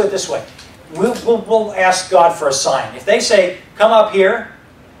let's do it this way. We'll ask God for a sign. If they say, come up here,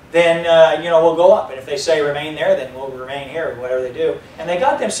 then we'll go up. And if they say, remain there, then we'll remain here, whatever they do. And they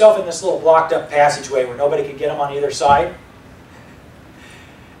got themselves in this little blocked up passageway where nobody could get them on either side.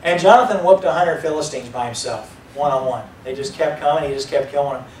 And Jonathan whooped 100 Philistines by himself, one-on-one. They just kept coming. He just kept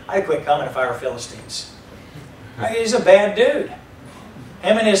killing them. I'd quit coming if I were Philistines. He's a bad dude.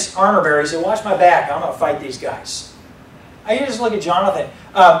 Him and his armor bearer, he said, watch my back. I'm going to fight these guys. You just look at Jonathan.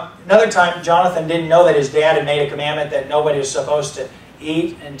 Another time, Jonathan didn't know that his dad had made a commandment that nobody was supposed to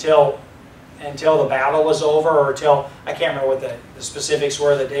eat until the battle was over, or until, I can't remember what the specifics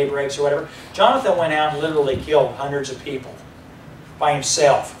were, the day breaks or whatever. Jonathan went out and literally killed hundreds of people by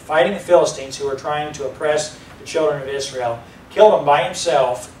himself, fighting the Philistines who were trying to oppress the children of Israel. Killed them by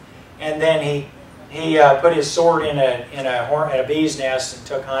himself, and then he put his sword in a bee's nest and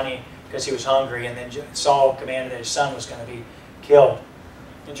took honey because he was hungry. And then Saul commanded that his son was going to be killed.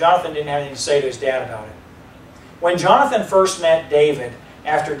 And Jonathan didn't have anything to say to his dad about it. When Jonathan first met David,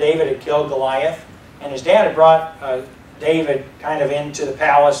 after David had killed Goliath, and his dad had brought David kind of into the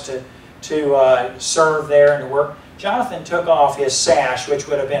palace to serve there and to work, Jonathan took off his sash, which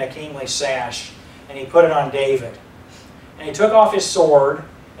would have been a kingly sash, and he put it on David. And he took off his sword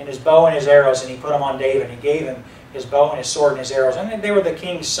and his bow and his arrows, and he put them on David. He gave him his bow and his sword and his arrows. And they were the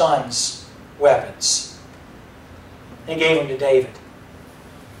king's son's weapons. He gave them to David.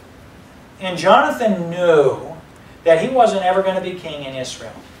 And Jonathan knew that he wasn't ever going to be king in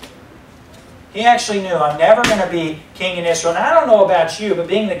Israel. He actually knew, I'm never going to be king in Israel. And I don't know about you, but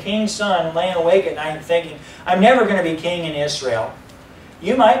being the king's son and laying awake at night and thinking, I'm never going to be king in Israel,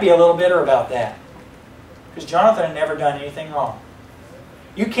 you might be a little bitter about that. Because Jonathan had never done anything wrong.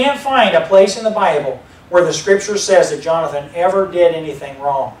 You can't find a place in the Bible where the Scripture says that Jonathan ever did anything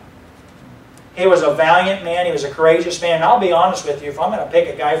wrong. He was a valiant man. He was a courageous man. And I'll be honest with you, if I'm going to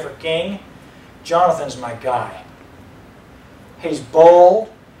pick a guy for king, Jonathan's my guy. He's bold.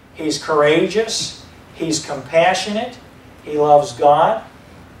 He's courageous. He's compassionate. He loves God.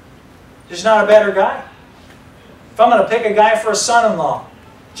 There's not a better guy. If I'm going to pick a guy for a son-in-law,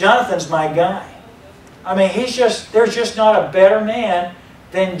 Jonathan's my guy. I mean, there's just not a better man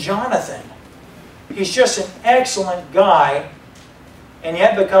than Jonathan. He's just an excellent guy, and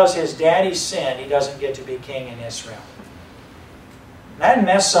yet because his daddy sinned, he doesn't get to be king in Israel. That'd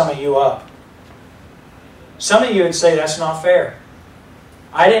mess some of you up. Some of you would say, that's not fair.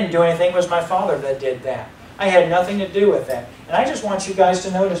 I didn't do anything. It was my father that did that. I had nothing to do with that. And I just want you guys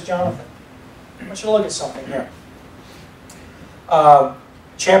to notice Jonathan. I want you to look at something here.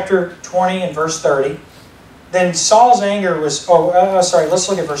 Chapter 20 and verse 30. Then Saul's anger was... let's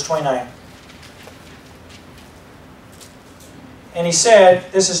look at verse 29. And he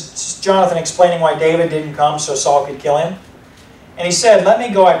said, this is Jonathan explaining why David didn't come so Saul could kill him. And he said, "Let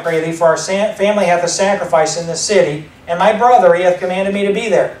me go, I pray thee, for our family hath a sacrifice in this city, and my brother, he hath commanded me to be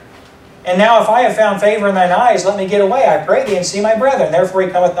there. And now if I have found favor in thine eyes, let me get away, I pray thee, and see my brethren. Therefore he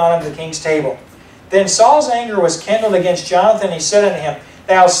cometh not unto the king's table." Then Saul's anger was kindled against Jonathan, and he said unto him,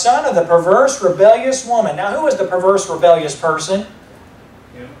 "Thou son of the perverse, rebellious woman." Now who was the perverse, rebellious person?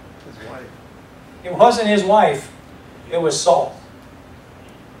 Yeah, his wife. It wasn't his wife. It was Saul.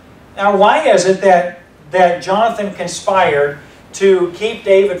 Now why is it that Jonathan conspired to keep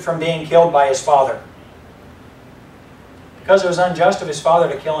David from being killed by his father? Because it was unjust of his father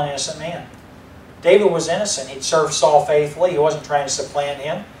to kill an innocent man. David was innocent. He'd served Saul faithfully. He wasn't trying to supplant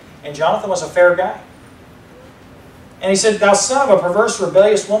him. And Jonathan was a fair guy. And he said, "Thou son of a perverse,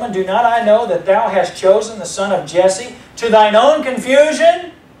 rebellious woman, do not I know that thou hast chosen the son of Jesse to thine own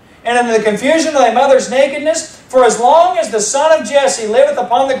confusion, and in the confusion of thy mother's nakedness? For as long as the son of Jesse liveth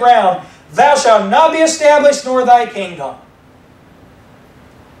upon the ground, thou shalt not be established, nor thy kingdom.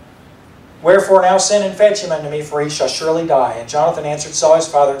 Wherefore now send and fetch him unto me, for he shall surely die." And Jonathan answered Saul his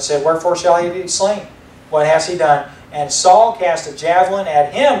father and said, "Wherefore shall he be slain? What has he done?" And Saul cast a javelin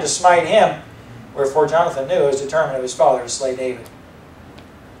at him to smite him. Wherefore Jonathan knew it was determined of his father to slay David.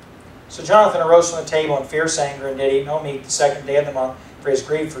 So Jonathan arose from the table in fierce anger and did eat no meat the second day of the month, for he was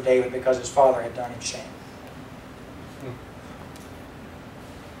grieved for David, because his father had done him shame.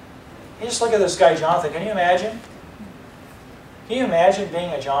 You just look at this guy Jonathan. Can you imagine? Can you imagine being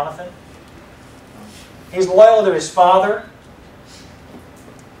a Jonathan? He's loyal to his father,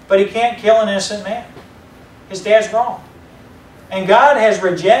 but he can't kill an innocent man. His dad's wrong. And God has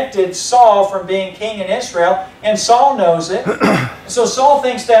rejected Saul from being king in Israel, and Saul knows it. So Saul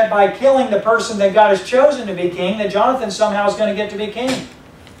thinks that by killing the person that God has chosen to be king, that Jonathan somehow is going to get to be king.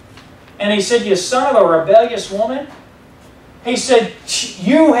 And he said, "You son of a rebellious woman." He said,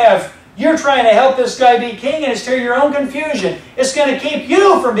 "You're trying to help this guy be king, and it's to your own confusion. It's going to keep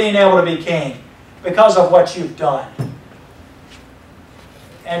you from being able to be king because of what you've done."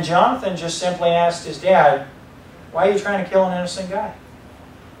 And Jonathan just simply asked his dad, "Why are you trying to kill an innocent guy?"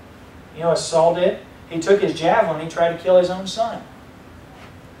 You know what Saul did? He took his javelin and he tried to kill his own son.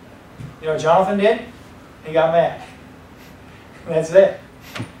 You know what Jonathan did? He got mad. That's it.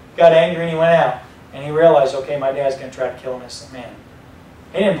 Got angry and he went out. And he realized, okay, my dad's going to try to kill an innocent man.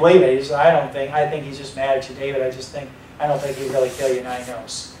 He didn't believe it. He said, I think he's just mad at you, David. I don't think he'd really kill you, now he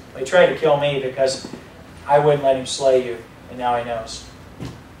knows. But he tried to kill me because I wouldn't let him slay you, and now he knows.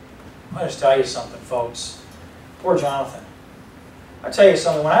 I'll just tell you something, folks. Poor Jonathan. I'll tell you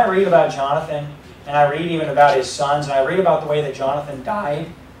something. When I read about Jonathan, and I read even about his sons, and I read about the way that Jonathan died,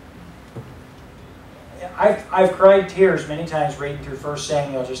 I've cried tears many times reading through 1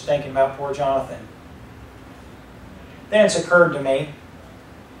 Samuel just thinking about poor Jonathan. Then it's occurred to me,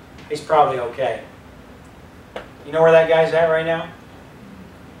 he's probably okay. You know where that guy's at right now?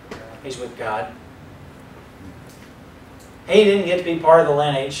 He's with God. He didn't get to be part of the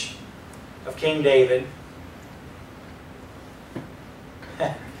lineage of King David,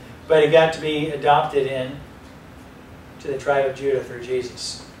 but he got to be adopted in to the tribe of Judah through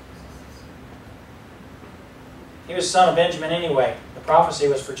Jesus. He was son of Benjamin anyway. The prophecy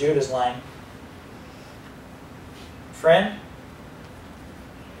was for Judah's line. Friend,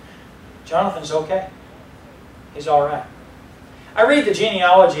 Jonathan's okay. He's all right. I read the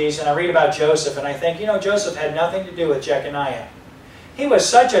genealogies and I read about Joseph and I think, you know, Joseph had nothing to do with Jeconiah. He was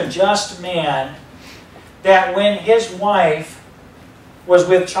such a just man that when his wife was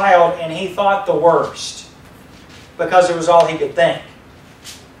with child and he thought the worst because it was all he could think.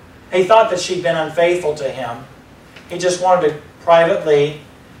 He thought that she'd been unfaithful to him. He just wanted to privately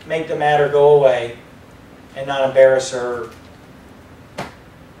make the matter go away and not embarrass her.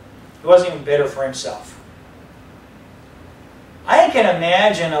 He wasn't even bitter for himself. I can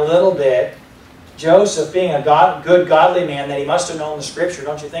imagine a little bit Joseph being a good, godly man that he must have known the Scripture.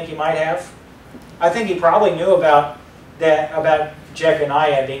 Don't you think he might have? I think he probably knew about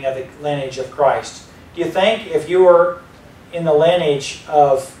Jeconiah being of the lineage of Christ. Do you think if you were in the lineage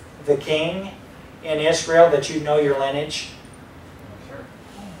of the king in Israel that you'd know your lineage?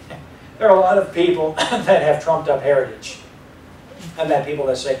 Sure. There are a lot of people that have trumped up heritage. I've met people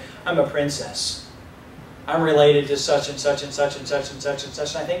that say, I'm a princess. I'm related to such and such and such and such and such and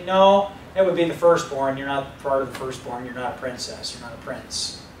such. And I think, no, that would be the firstborn. You're not part of the firstborn. You're not a princess. You're not a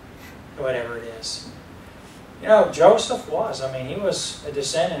prince. Or whatever it is. You know, Joseph was. I mean, he was a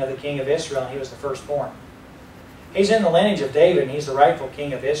descendant of the king of Israel, and he was the firstborn. He's in the lineage of David, and he's the rightful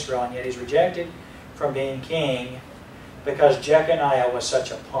king of Israel, and yet he's rejected from being king because Jeconiah was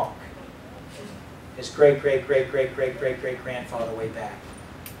such a punk. his great-great-great-great-great-great-great-grandfather way back.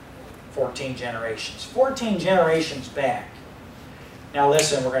 14 generations. 14 generations back. Now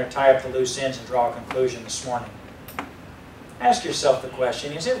listen, we're going to tie up the loose ends and draw a conclusion this morning. Ask yourself the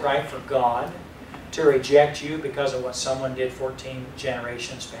question, is it right for God to reject you because of what someone did 14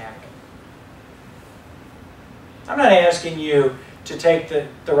 generations back? I'm not asking you to take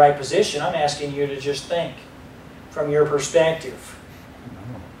the right position. I'm asking you to just think from your perspective.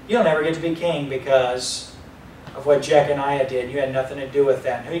 You'll never get to be king because of what Jeconiah did. You had nothing to do with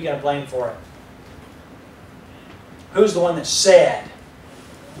that. And who are you going to blame for it? Who's the one that said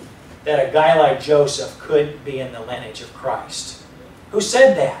that a guy like Joseph could be in the lineage of Christ? Who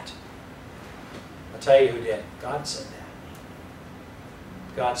said that? I'll tell you who did. God said that.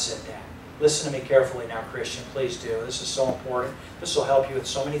 God said that. Listen to me carefully now, Christian. Please do. This is so important. This will help you with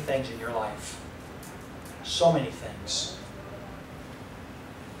so many things in your life. So many things.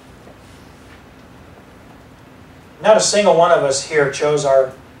 Not a single one of us here chose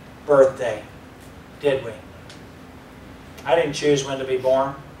our birthday, did we? I didn't choose when to be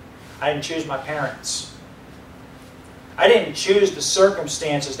born. I didn't choose my parents. I didn't choose the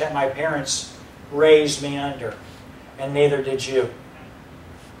circumstances that my parents raised me under, and neither did you.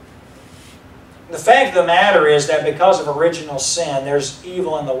 The fact of the matter is that because of original sin, there's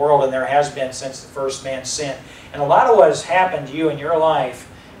evil in the world, and there has been since the first man sinned. And a lot of what has happened to you in your life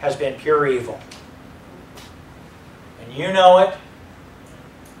has been pure evil. And you know it,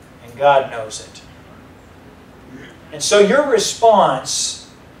 and God knows it. And so your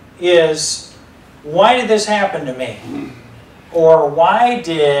response is, why did this happen to me? Or why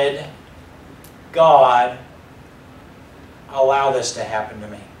did God allow this to happen to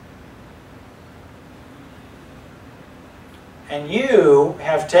me? And you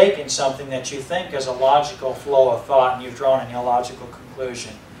have taken something that you think is a logical flow of thought and you've drawn an illogical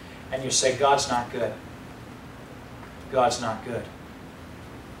conclusion. And you say, God's not good. God's not good.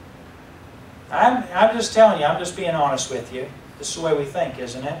 I'm just telling you, I'm just being honest with you. This is the way we think,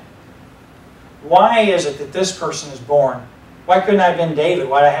 isn't it? Why is it that this person is born? Why couldn't I have been David?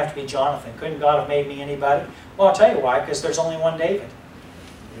 Why did I have to be Jonathan? Couldn't God have made me anybody? Well, I'll tell you why. Because there's only one David.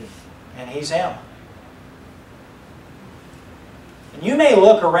 And he's him. And you may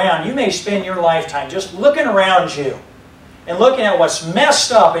look around. You may spend your lifetime just looking around you and looking at what's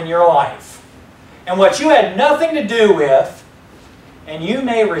messed up in your life and what you had nothing to do with, and you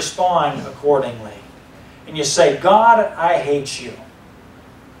may respond accordingly. And you say, God, I hate you.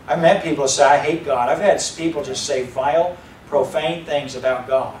 I've met people who say, I hate God. I've had people just say vile, profane things about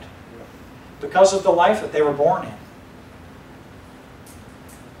God because of the life that they were born in.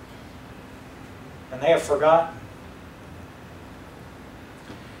 And they have forgotten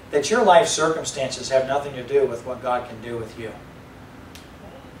that your life circumstances have nothing to do with what God can do with you.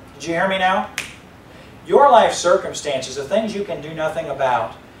 Did you hear me now? Your life circumstances, the things you can do nothing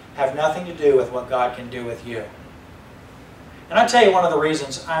about, have nothing to do with what God can do with you. And I'll tell you one of the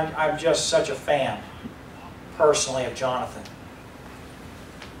reasons I'm just such a fan, personally, of Jonathan.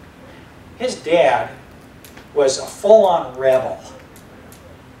 His dad was a full-on rebel.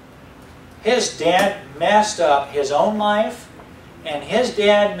 His dad messed up his own life, and his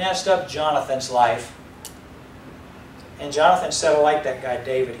dad messed up Jonathan's life. And Jonathan said, I like that guy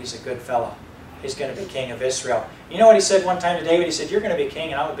David. He's a good fellow. He's going to be king of Israel. You know what he said one time to David? He said, you're going to be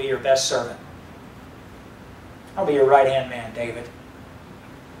king and I will be your best servant. I'll be your right-hand man, David.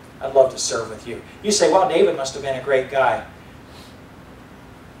 I'd love to serve with you. You say, well, David must have been a great guy.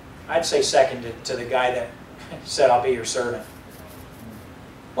 I'd say second to the guy that said, I'll be your servant.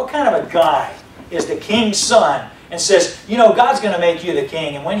 What kind of a guy is the king's son and says, you know, God's going to make you the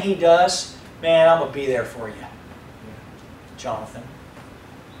king, and when he does, man, I'm going to be there for you. Jonathan.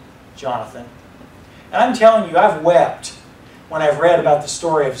 Jonathan. And I'm telling you, I've wept when I've read about the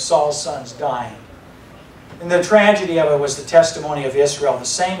story of Saul's sons dying. And the tragedy of it was the testimony of Israel, the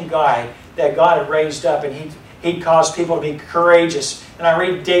same guy that God had raised up, and he'd caused people to be courageous. And I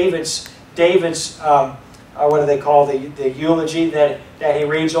read David's what do they call the eulogy that he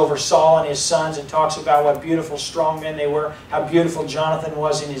reads over Saul and his sons, and talks about what beautiful strong men they were, how beautiful Jonathan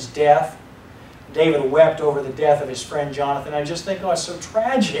was in his death. David wept over the death of his friend Jonathan. I just think, oh, it's so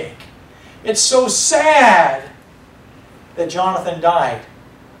tragic. It's so sad that Jonathan died.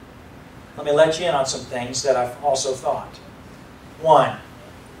 Let me let you in on some things that I've also thought. One,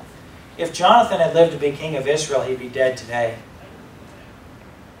 if Jonathan had lived to be king of Israel, he'd be dead today.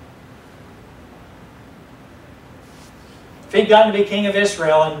 If he'd gotten to be king of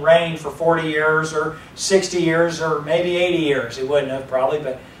Israel and reigned for 40 years or 60 years or maybe 80 years, he wouldn't have probably,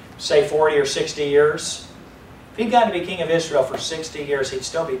 but say 40 or 60 years. If he'd gotten to be king of Israel for 60 years, he'd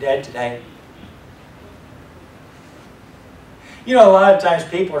still be dead today. You know, a lot of times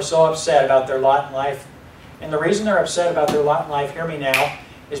people are so upset about their lot in life. And the reason they're upset about their lot in life, hear me now,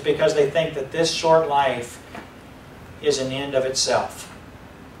 is because they think that this short life is an end of itself.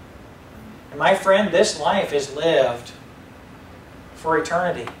 And my friend, this life is lived for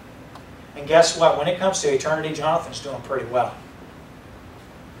eternity. And guess what? When it comes to eternity, Jonathan's doing pretty well.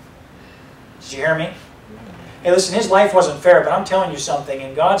 Did you hear me? Hey, listen, his life wasn't fair, but I'm telling you something.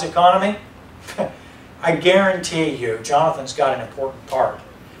 In God's economy, I guarantee you, Jonathan's got an important part.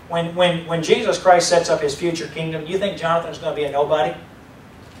 When Jesus Christ sets up His future kingdom, you think Jonathan's going to be a nobody?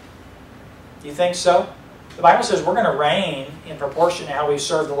 You think so? The Bible says we're going to reign in proportion to how we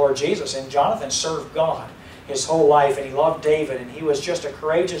serve the Lord Jesus. And Jonathan served God his whole life, and he loved David, and he was just a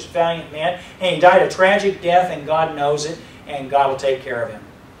courageous, valiant man. And he died a tragic death, and God knows it, and God will take care of him.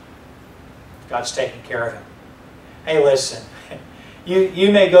 God's taking care of him. Hey, listen.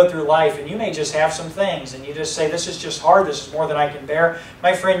 You may go through life and you may just have some things and you just say, this is just hard, this is more than I can bear.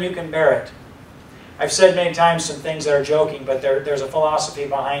 My friend, you can bear it. I've said many times some things that are joking, but there's a philosophy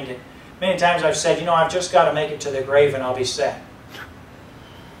behind it. Many times I've said, you know, I've just got to make it to the grave and I'll be set.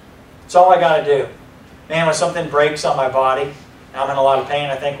 That's all I got to do. Man, when something breaks on my body and I'm in a lot of pain,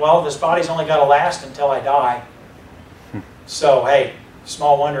 I think, well, this body's only got to last until I die. So, hey,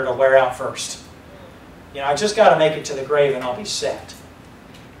 small wonder it'll wear out first. You know, I just got to make it to the grave and I'll be set.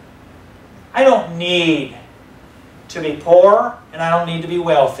 I don't need to be poor and I don't need to be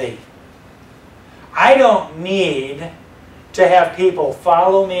wealthy. I don't need to have people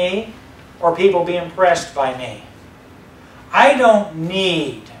follow me or people be impressed by me. I don't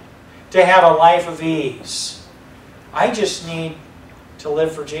need to have a life of ease. I just need to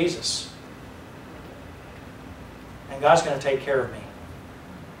live for Jesus. And God's going to take care of me.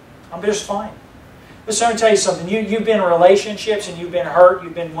 I'm just fine. Listen, let me tell you something. You've been in relationships and you've been hurt,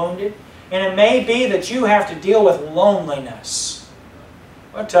 you've been wounded. And it may be that you have to deal with loneliness.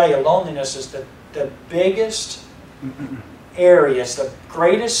 I'll tell you, loneliness is the biggest area, it's the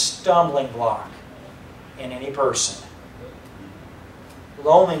greatest stumbling block in any person.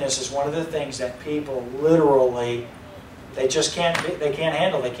 Loneliness is one of the things that people literally, they just can't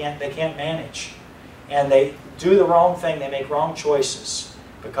handle, they can't manage. And they do the wrong thing, they make wrong choices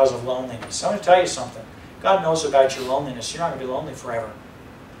because of loneliness. I'm going to tell you something. God knows about your loneliness. You're not going to be lonely forever.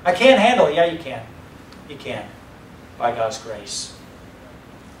 I can't handle it. Yeah, you can. You can. By God's grace.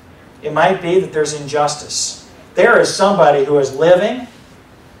 It might be that there's injustice. There is somebody who is living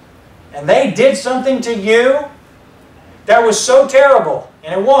and they did something to you that was so terrible.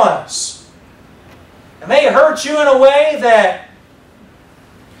 And it was. And they hurt you in a way that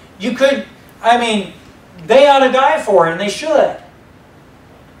you could, they ought to die for it, and they should.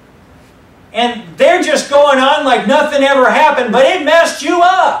 And they're just going on like nothing ever happened, but it messed you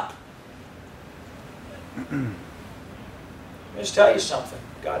up. Let me just tell you something.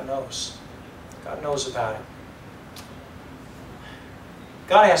 God knows. God knows about it.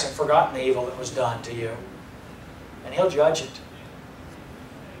 God hasn't forgotten the evil that was done to you. And He'll judge it.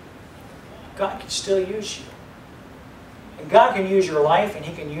 God can still use you. And God can use your life and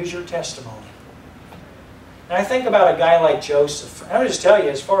He can use your testimony. And I think about a guy like Joseph. And I'll just tell you,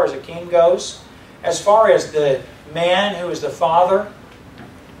 as far as a king goes, as far as the man who is the father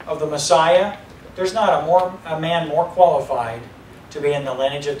of the Messiah, there's not a man more qualified to be in the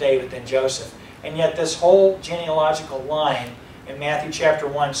lineage of David than Joseph. And yet this whole genealogical line in Matthew chapter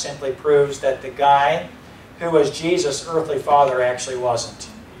 1 simply proves that the guy who was Jesus' earthly father actually wasn't.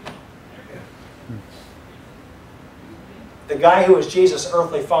 The guy who was Jesus'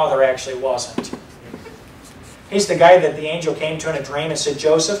 earthly father actually wasn't. He's the guy that the angel came to in a dream and said,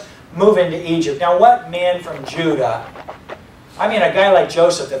 Joseph, move into Egypt. Now what man from Judah, a guy like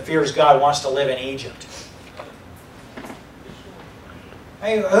Joseph that fears God wants to live in Egypt?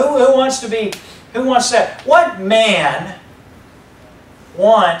 Who wants that? What man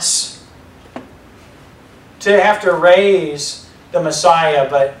wants to have to raise the Messiah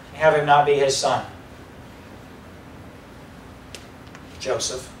but have him not be his son?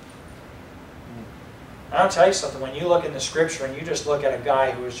 Joseph. And I'll tell you something, when you look in the Scripture and you just look at a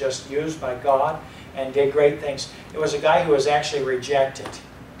guy who was just used by God and did great things, it was a guy who was actually rejected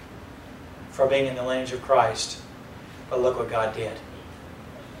for being in the lineage of Christ. But look what God did.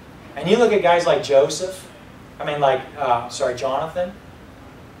 And you look at guys like Joseph, Jonathan,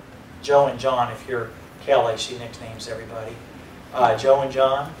 Joe and John, if you're Kelly, she nicknames everybody. Joe and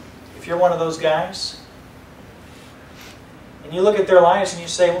John, if you're one of those guys, and you look at their lives and you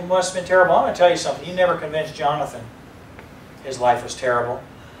say, well, it must have been terrible. I'm going to tell you something. You never convinced Jonathan his life was terrible.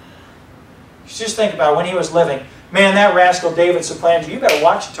 Just think about it. When he was living, man, that rascal David supplanted you. You better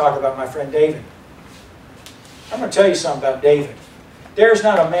watch and talk about my friend David. I'm going to tell you something about David. There's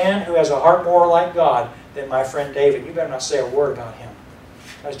not a man who has a heart more like God than my friend David. You better not say a word about him.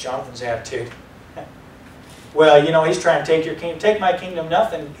 That's Jonathan's attitude. Well, you know, he's trying to take your kingdom. Take my kingdom,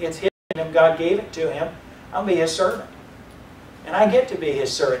 nothing. It's his kingdom. God gave it to him. I'll be his servant. And I get to be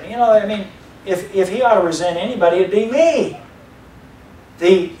his servant. You know, I mean, if he ought to resent anybody, it'd be me.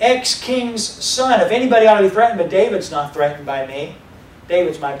 The ex-king's son. If anybody ought to be threatened, but David's not threatened by me.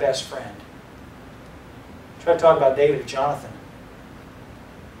 David's my best friend. Try to talk about David to Jonathan.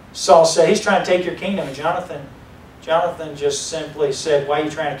 Saul said, he's trying to take your kingdom. And Jonathan just simply said, why are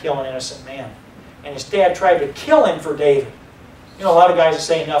you trying to kill an innocent man? And his dad tried to kill him for David. You know, a lot of guys that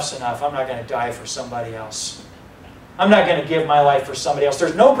say, enough's enough. I'm not going to die for somebody else. I'm not going to give my life for somebody else.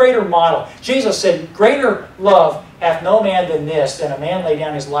 There's no greater model. Jesus said, greater love hath no man than this, than a man lay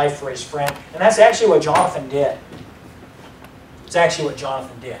down his life for his friend. And that's actually what Jonathan did. It's actually what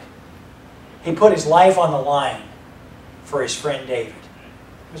Jonathan did. He put his life on the line for his friend David.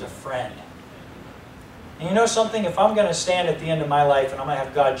 He was a friend. And you know something? If I'm going to stand at the end of my life and I'm going to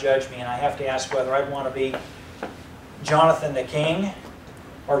have God judge me and I have to ask whether I'd want to be Jonathan the king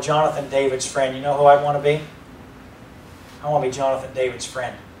or Jonathan David's friend, you know who I'd want to be? I want to be Jonathan David's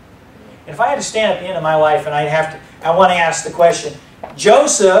friend. And if I had to stand at the end of my life and I want to ask the question,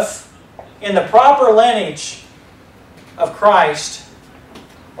 Joseph in the proper lineage of Christ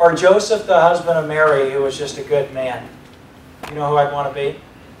or Joseph the husband of Mary who was just a good man, you know who I'd want to be?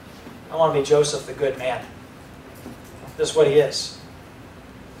 I want to be Joseph the good man. This is what he is.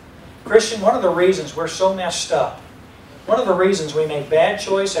 Christian, one of the reasons we're so messed up, one of the reasons we make bad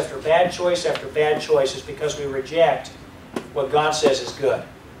choice after bad choice after bad choice is because we reject what God says is good.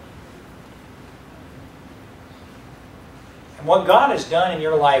 And what God has done in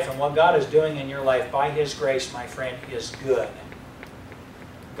your life and what God is doing in your life by His grace, my friend, is good.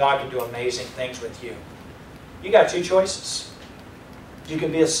 God can do amazing things with you. You got two choices. You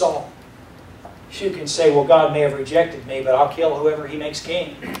can be a Saul. You can say, well, God may have rejected me, but I'll kill whoever He makes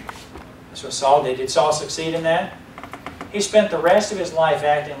king. That's what Saul did. Did Saul succeed in that? He spent the rest of his life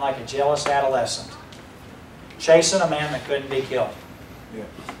acting like a jealous adolescent, chasing a man that couldn't be killed.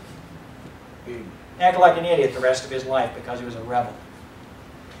 Yeah. Acted like an idiot the rest of his life because he was a rebel.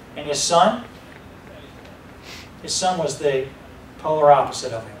 And his son was the polar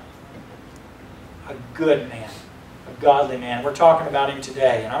opposite of him. A good man, a godly man. We're talking about him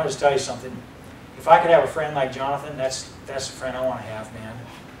today, and I'll just tell you something. If I could have a friend like Jonathan, that's the friend I want to have, man.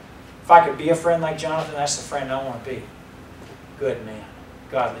 If I could be a friend like Jonathan, that's the friend I want to be. Good man,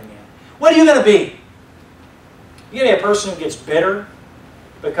 godly man. What are you going to be? You going to be a person who gets bitter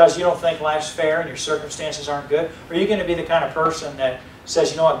because you don't think life's fair and your circumstances aren't good? Or are you going to be the kind of person that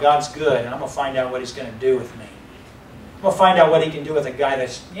says, you know what, God's good, and I'm going to find out what He's going to do with me. I'm going to find out what He can do with a guy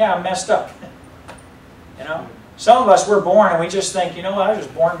that's, yeah, I'm messed up. You know? Some of us, we're born and we just think, you know what, I was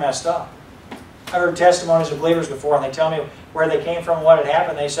just born messed up. I've heard testimonies of believers before, and they tell me where they came from and what had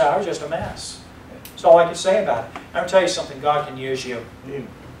happened. They say, I was just a mess. That's all I can say about it. I'm going to tell you something. God can use you.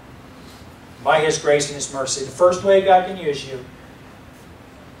 By His grace and His mercy. The first way God can use you,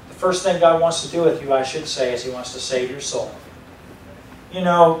 the first thing God wants to do with you, I should say, is He wants to save your soul. You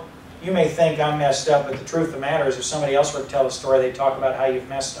know, you may think I'm messed up, but the truth of the matter is if somebody else were to tell a story, they'd talk about how you've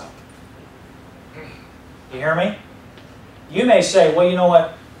messed up. You hear me? You may say, well, you know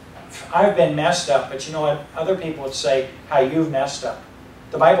what? I've been messed up, but you know what? Other people would say how you've messed up.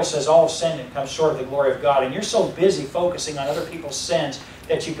 The Bible says all have sinned and come short of the glory of God. And you're so busy focusing on other people's sins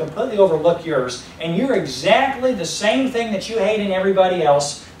that you completely overlook yours. And you're exactly the same thing that you hate in everybody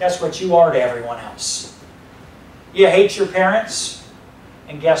else. That's what you are to everyone else. You hate your parents,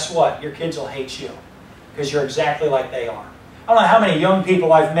 and guess what? Your kids will hate you because you're exactly like they are. I don't know how many young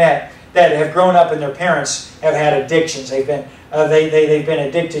people I've met that have grown up and their parents have had addictions. They've been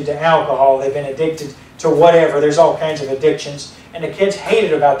addicted to alcohol. They've been addicted to whatever. There's all kinds of addictions. And the kids hate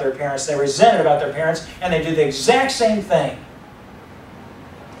it about their parents. They resent it about their parents. And they do the exact same thing.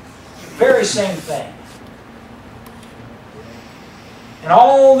 Very same thing. And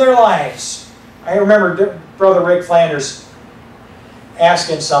all their lives. I remember Brother Rick Flanders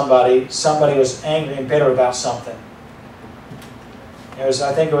asking somebody was angry and bitter about something.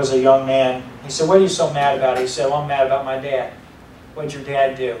 I think it was a young man. He said, what are you so mad about? He said, well, I'm mad about my dad. What did your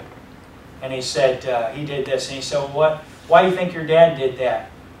dad do? And he said, he did this. And he said, well, why do you think your dad did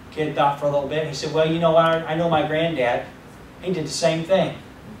that? The kid thought for a little bit. And he said, well, you know what? I know my granddad. He did the same thing.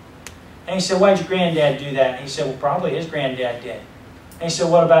 And he said, why did your granddad do that? And he said, well, probably his granddad did. And he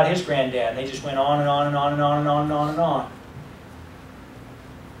said, what about his granddad? And they just went on and on and on and on and on and on and on.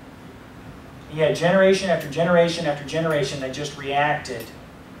 He had generation after generation after generation that just reacted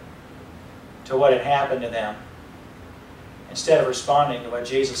to what had happened to them. instead of responding to what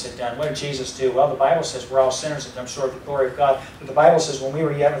Jesus had done. What did Jesus do? Well, the Bible says we're all sinners and come short of the glory of God. But the Bible says when we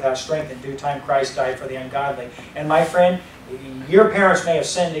were yet without strength, in due time Christ died for the ungodly. And my friend, your parents may have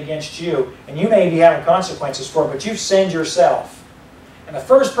sinned against you, and you may be having consequences for it, but you've sinned yourself. And the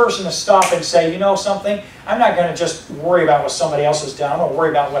first person to stop and say, you know something, I'm not going to just worry about what somebody else has done, I'm going to worry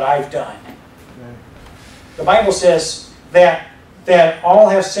about what I've done. The Bible says that all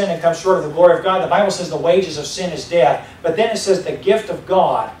have sinned and come short of the glory of God. The Bible says the wages of sin is death. But then it says the gift of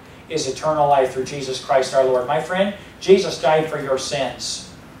God is eternal life through Jesus Christ our Lord. My friend, Jesus died for your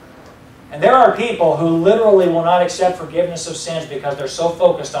sins. And there are people who literally will not accept forgiveness of sins because they're so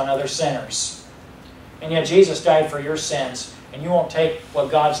focused on other sinners. And yet Jesus died for your sins, and you won't take what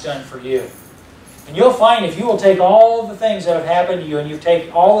God's done for you. And you'll find if you will take all the things that have happened to you, and you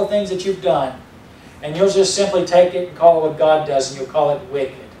take all the things that you've done, and you'll just simply take it and call it what God does, and you'll call it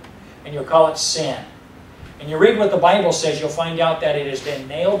wicked, and you'll call it sin. And you read what the Bible says, you'll find out that it has been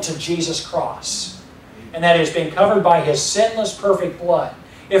nailed to Jesus' cross, and that it has been covered by His sinless, perfect blood.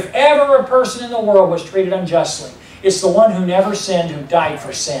 If ever a person in the world was treated unjustly, it's the one who never sinned, who died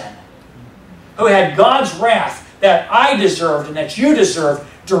for sin. Who had God's wrath that I deserved and that you deserved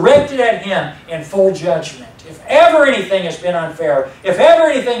directed at Him in full judgment. If ever anything has been unfair, if ever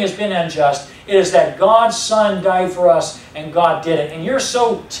anything has been unjust, it is that God's Son died for us and God did it. And you're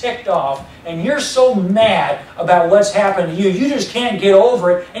so ticked off and you're so mad about what's happened to you, you just can't get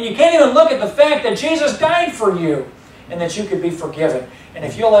over it, and you can't even look at the fact that Jesus died for you and that you could be forgiven. And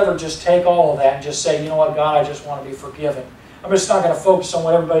if you'll ever just take all of that and just say, you know what, God, I just want to be forgiven. I'm just not going to focus on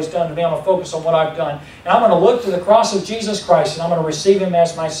what everybody's done to me. I'm going to focus on what I've done. And I'm going to look to the cross of Jesus Christ, and I'm going to receive Him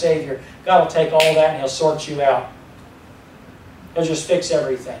as my Savior. God will take all that and He'll sort you out. He'll just fix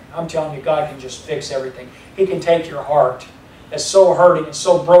everything. I'm telling you, God can just fix everything. He can take your heart that's so hurting and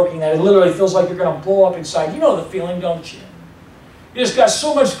so broken that it literally feels like you're going to blow up inside. You know the feeling, don't you? You just got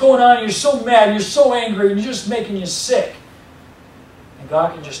so much going on, and you're so mad, and you're so angry, and you're just making you sick. And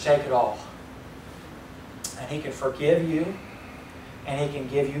God can just take it all. And He can forgive you, and He can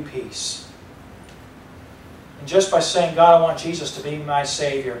give you peace. And just by saying, God, I want Jesus to be my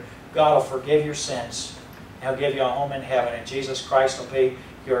Savior, God will forgive your sins. And He'll give you a home in heaven. And Jesus Christ will be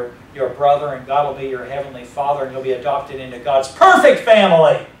your brother, and God will be your heavenly Father, and you'll be adopted into God's perfect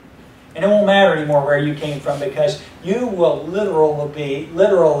family. And it won't matter anymore where you came from, because you will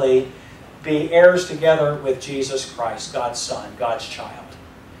literally be heirs together with Jesus Christ, God's Son, God's child.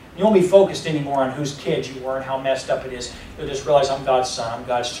 You won't be focused anymore on whose kid you were and how messed up it is. You'll just realize, I'm God's son, I'm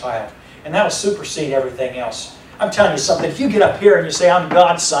God's child. And that'll supersede everything else. I'm telling you something, if you get up here and you say, I'm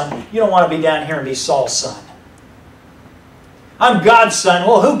God's son, you don't want to be down here and be Saul's son. I'm God's son,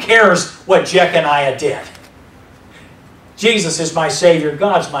 well, who cares what Jeconiah did? Jesus is my Savior,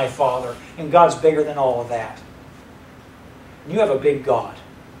 God's my Father, and God's bigger than all of that. And you have a big God.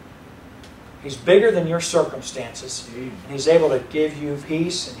 He's bigger than your circumstances. And He's able to give you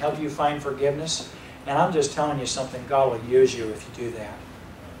peace and help you find forgiveness. And I'm just telling you something, God will use you if you do that.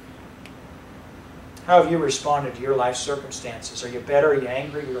 How have you responded to your life circumstances? Are you bitter? Are you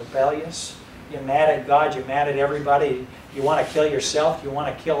angry? Are you rebellious? Are you mad at God? You're mad at everybody? You want to kill yourself? You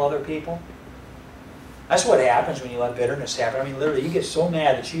want to kill other people? That's what happens when you let bitterness happen. I mean, literally, you get so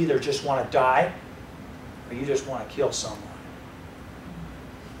mad that you either just want to die or you just want to kill someone.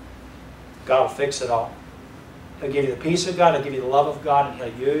 God will fix it all. He'll give you the peace of God, He'll give you the love of God, and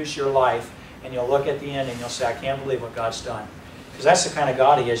He'll use your life, and you'll look at the end and you'll say, I can't believe what God's done. Because that's the kind of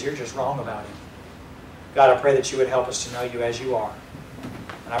God He is. You're just wrong about Him. God, I pray that You would help us to know You as You are.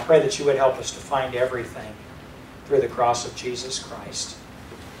 And I pray that You would help us to find everything through the cross of Jesus Christ.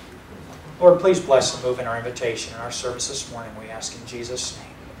 Lord, please bless and move in our invitation and our service this morning, we ask in Jesus'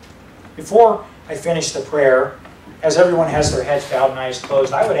 name. Before I finish the prayer, as everyone has their heads bowed and eyes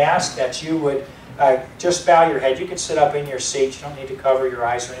closed, I would ask that you would just bow your head. You can sit up in your seat. You don't need to cover your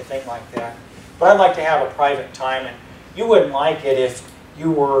eyes or anything like that. But I'd like to have a private time, and you wouldn't like it if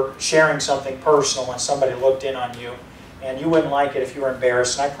you were sharing something personal and somebody looked in on you. And you wouldn't like it if you were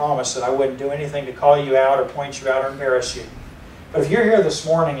embarrassed. And I promise that I wouldn't do anything to call you out or point you out or embarrass you. But if you're here this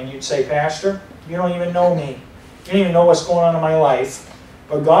morning and you'd say, Pastor, you don't even know me. You don't even know what's going on in my life.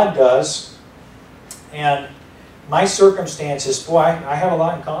 But God does. And my circumstances, boy, I have a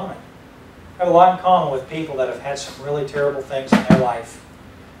lot in common. I have a lot in common with people that have had some really terrible things in their life.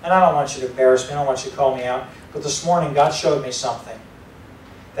 And I don't want you to embarrass me. I don't want you to call me out. But this morning, God showed me something.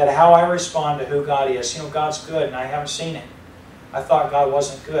 That how I respond to who God is. You know, God's good, and I haven't seen it. I thought God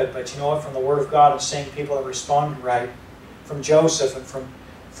wasn't good. But you know what? From the Word of God, I'm seeing people that responded right. From Joseph and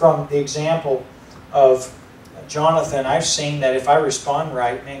from the example of Jonathan, I've seen that if I respond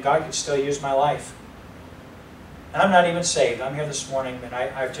right, man, God can still use my life. And I'm not even saved. I'm here this morning, and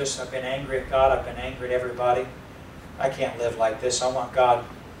I've been angry at God. I've been angry at everybody. I can't live like this. I want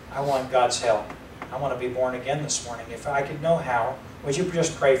God's help. I want to be born again this morning. If I could know how, would you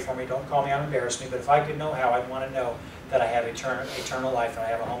just pray for me? Don't call me out and embarrass me. But if I could know how, I'd want to know that I have eternal life and I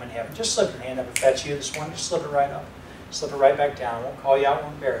have a home in heaven. Just slip your hand up. If that's you this morning, just slip it right up. Slip it right back down. I won't call you out. I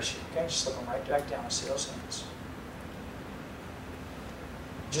won't embarrass you. Okay? Just slip them right back down. I see those hands.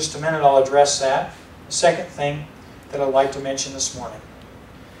 In just a minute, I'll address that. The second thing that I'd like to mention this morning.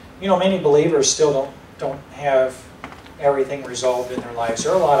 You know, many believers still don't have everything resolved in their lives.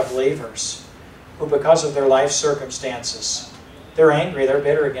 There are a lot of believers who, because of their life circumstances, they're angry, they're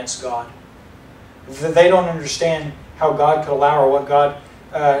bitter against God. They don't understand how God could allow or what God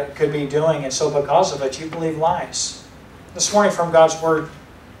could be doing, and so because of it, you believe lies. This morning from God's Word,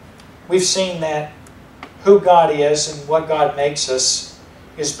 we've seen that who God is and what God makes us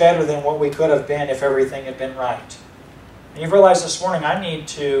is better than what we could have been if everything had been right. And you've realized this morning, I need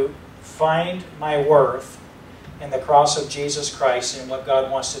to find my worth in the cross of Jesus Christ and what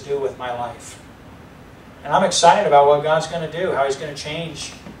God wants to do with my life. And I'm excited about what God's going to do, how He's going to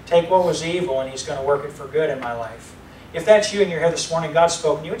take what was evil and He's going to work it for good in my life. If that's you and you're here this morning, God's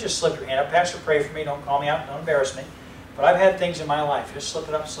spoken, you would just slip your hand up. Pastor, pray for me. Don't call me out. Don't embarrass me. But I've had things in my life. Just slip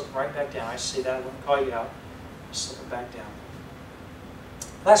it up, slip it right back down. I see that. I wouldn't call you out. Just slip it back down.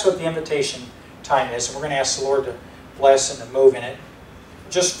 That's what the invitation time is. And we're going to ask the Lord to bless and to move in it.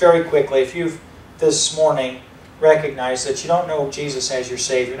 Just very quickly, if you've this morning recognized that you don't know Jesus as your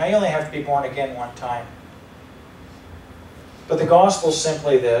Savior, now you only have to be born again one time. But the gospel is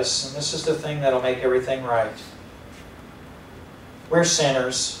simply this, and this is the thing that'll make everything right. We're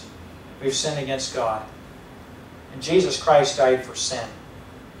sinners. We've sinned against God. And Jesus Christ died for sin.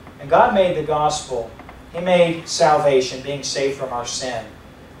 And God made the gospel, He made salvation, being saved from our sin,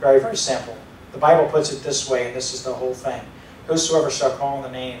 very, very simple. The Bible puts it this way, and this is the whole thing. Whosoever shall call on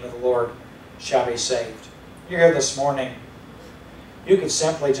the name of the Lord shall be saved. You're here this morning. You could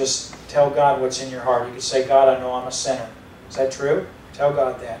simply just tell God what's in your heart. You could say, God, I know I'm a sinner. Is that true? Tell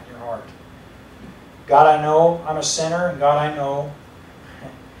God that in your heart. God, I know I'm a sinner, and God, I know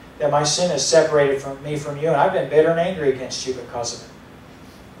that my sin has separated me from you, and I've been bitter and angry against you because of it.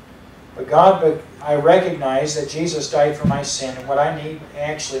 But God, I recognize that Jesus died for my sin, and what I need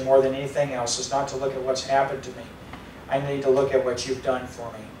actually more than anything else is not to look at what's happened to me. I need to look at what you've done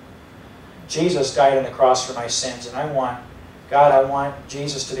for me. Jesus died on the cross for my sins, and I want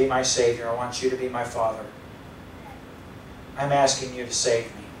Jesus to be my Savior. I want you to be my Father. I'm asking you to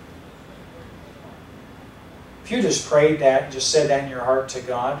save me. If you just prayed that and just said that in your heart to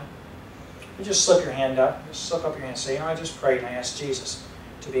God, you just slip your hand up. Just slip up your hand and say, I just prayed and I asked Jesus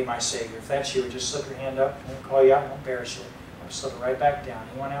to be my Savior. If that's you, just slip your hand up. I won't call you out. I won't embarrass you. I'll slip it right back down.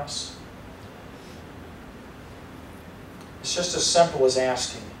 Anyone else? It's just as simple as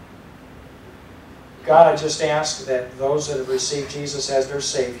asking. God, I just ask that those that have received Jesus as their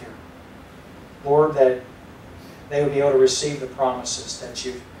Savior, Lord, that they would be able to receive the promises that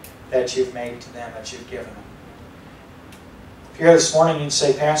you've made to them, that you've given them. If you're here this morning and you'd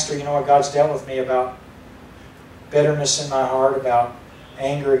say, Pastor, you know what, God's dealt with me about bitterness in my heart, about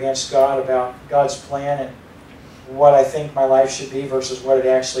anger against God, about God's plan and what I think my life should be versus what it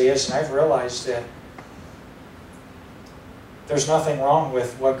actually is. And I've realized that there's nothing wrong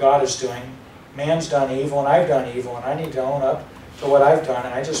with what God is doing. Man's done evil and I've done evil, and I need to own up to what I've done,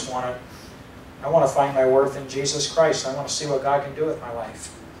 and I want to find my worth in Jesus Christ. I want to see what God can do with my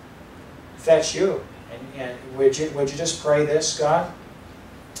life. If that's you, and would you just pray this, God?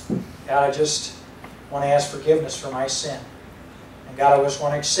 God, I just want to ask forgiveness for my sin. And God, I just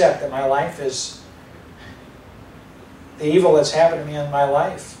want to accept that my life is the evil that's happened to me in my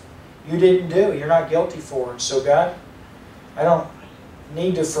life. You didn't do. You're not guilty for it. So God, I don't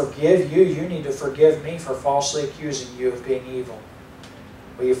need to forgive you. You need to forgive me for falsely accusing you of being evil.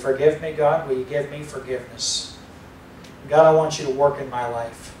 Will you forgive me, God? Will you give me forgiveness? God, I want you to work in my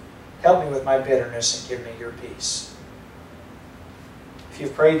life. Help me with my bitterness and give me your peace. If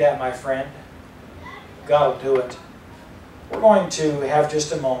you've prayed that, my friend, God will do it. We're going to have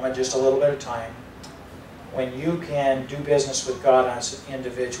just a moment, just a little bit of time, when you can do business with God as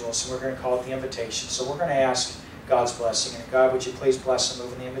individuals. And we're going to call it the invitation. So we're going to ask God's blessing. And God, would you please bless and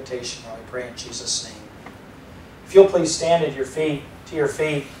move in the invitation while we pray in Jesus' name. If you'll please stand at your feet,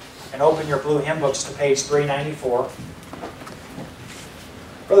 and open your blue hymn books to page 394.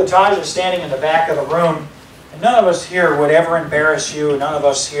 Brother Taj is standing in the back of the room, and none of us here would ever embarrass you. None of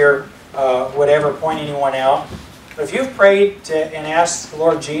us here would ever point anyone out. But if you've prayed and asked the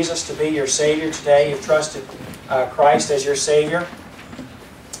Lord Jesus to be your Savior today, you've trusted Christ as your Savior,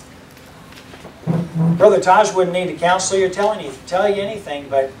 Brother Taj wouldn't need to counsel you or tell you anything,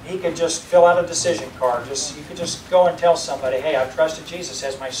 but he could just fill out a decision card. You could just go and tell somebody, hey, I've trusted Jesus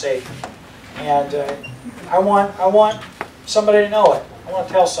as my Savior. And I want somebody to know it. I want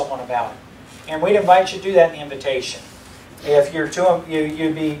to tell someone about it. And we'd invite you to do that in the invitation. If you'd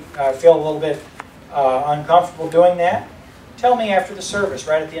feel a little bit uncomfortable doing that, tell me after the service,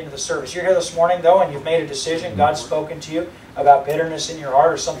 right at the end of the service. You're here this morning, though, and you've made a decision. God's spoken to you about bitterness in your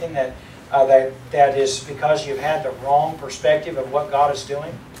heart or something that is because you've had the wrong perspective of what God is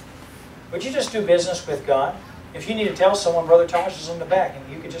doing. Would you just do business with God? If you need to tell someone, Brother Tosh is in the back, and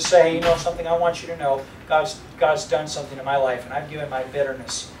you could just say, hey, you know something, I want you to know God's done something in my life, and I've given my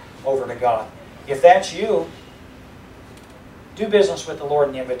bitterness over to God. If that's you, do business with the Lord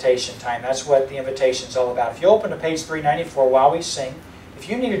in the invitation time. That's what the invitation is all about. If you open to page 394 while we sing, if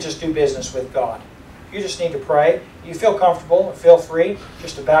you need to just do business with God, you just need to pray. You feel comfortable and feel free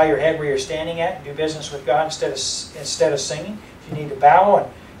just to bow your head where you're standing at and do business with God instead of singing. If you need to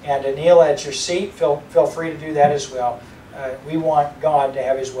bow and to kneel at your seat, feel free to do that as well. We want God to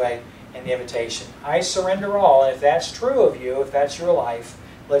have His way in the invitation. I surrender all. And if that's true of you, if that's your life,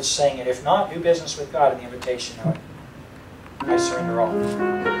 let's sing it. If not, do business with God in the invitation of it. I surrender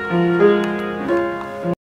all.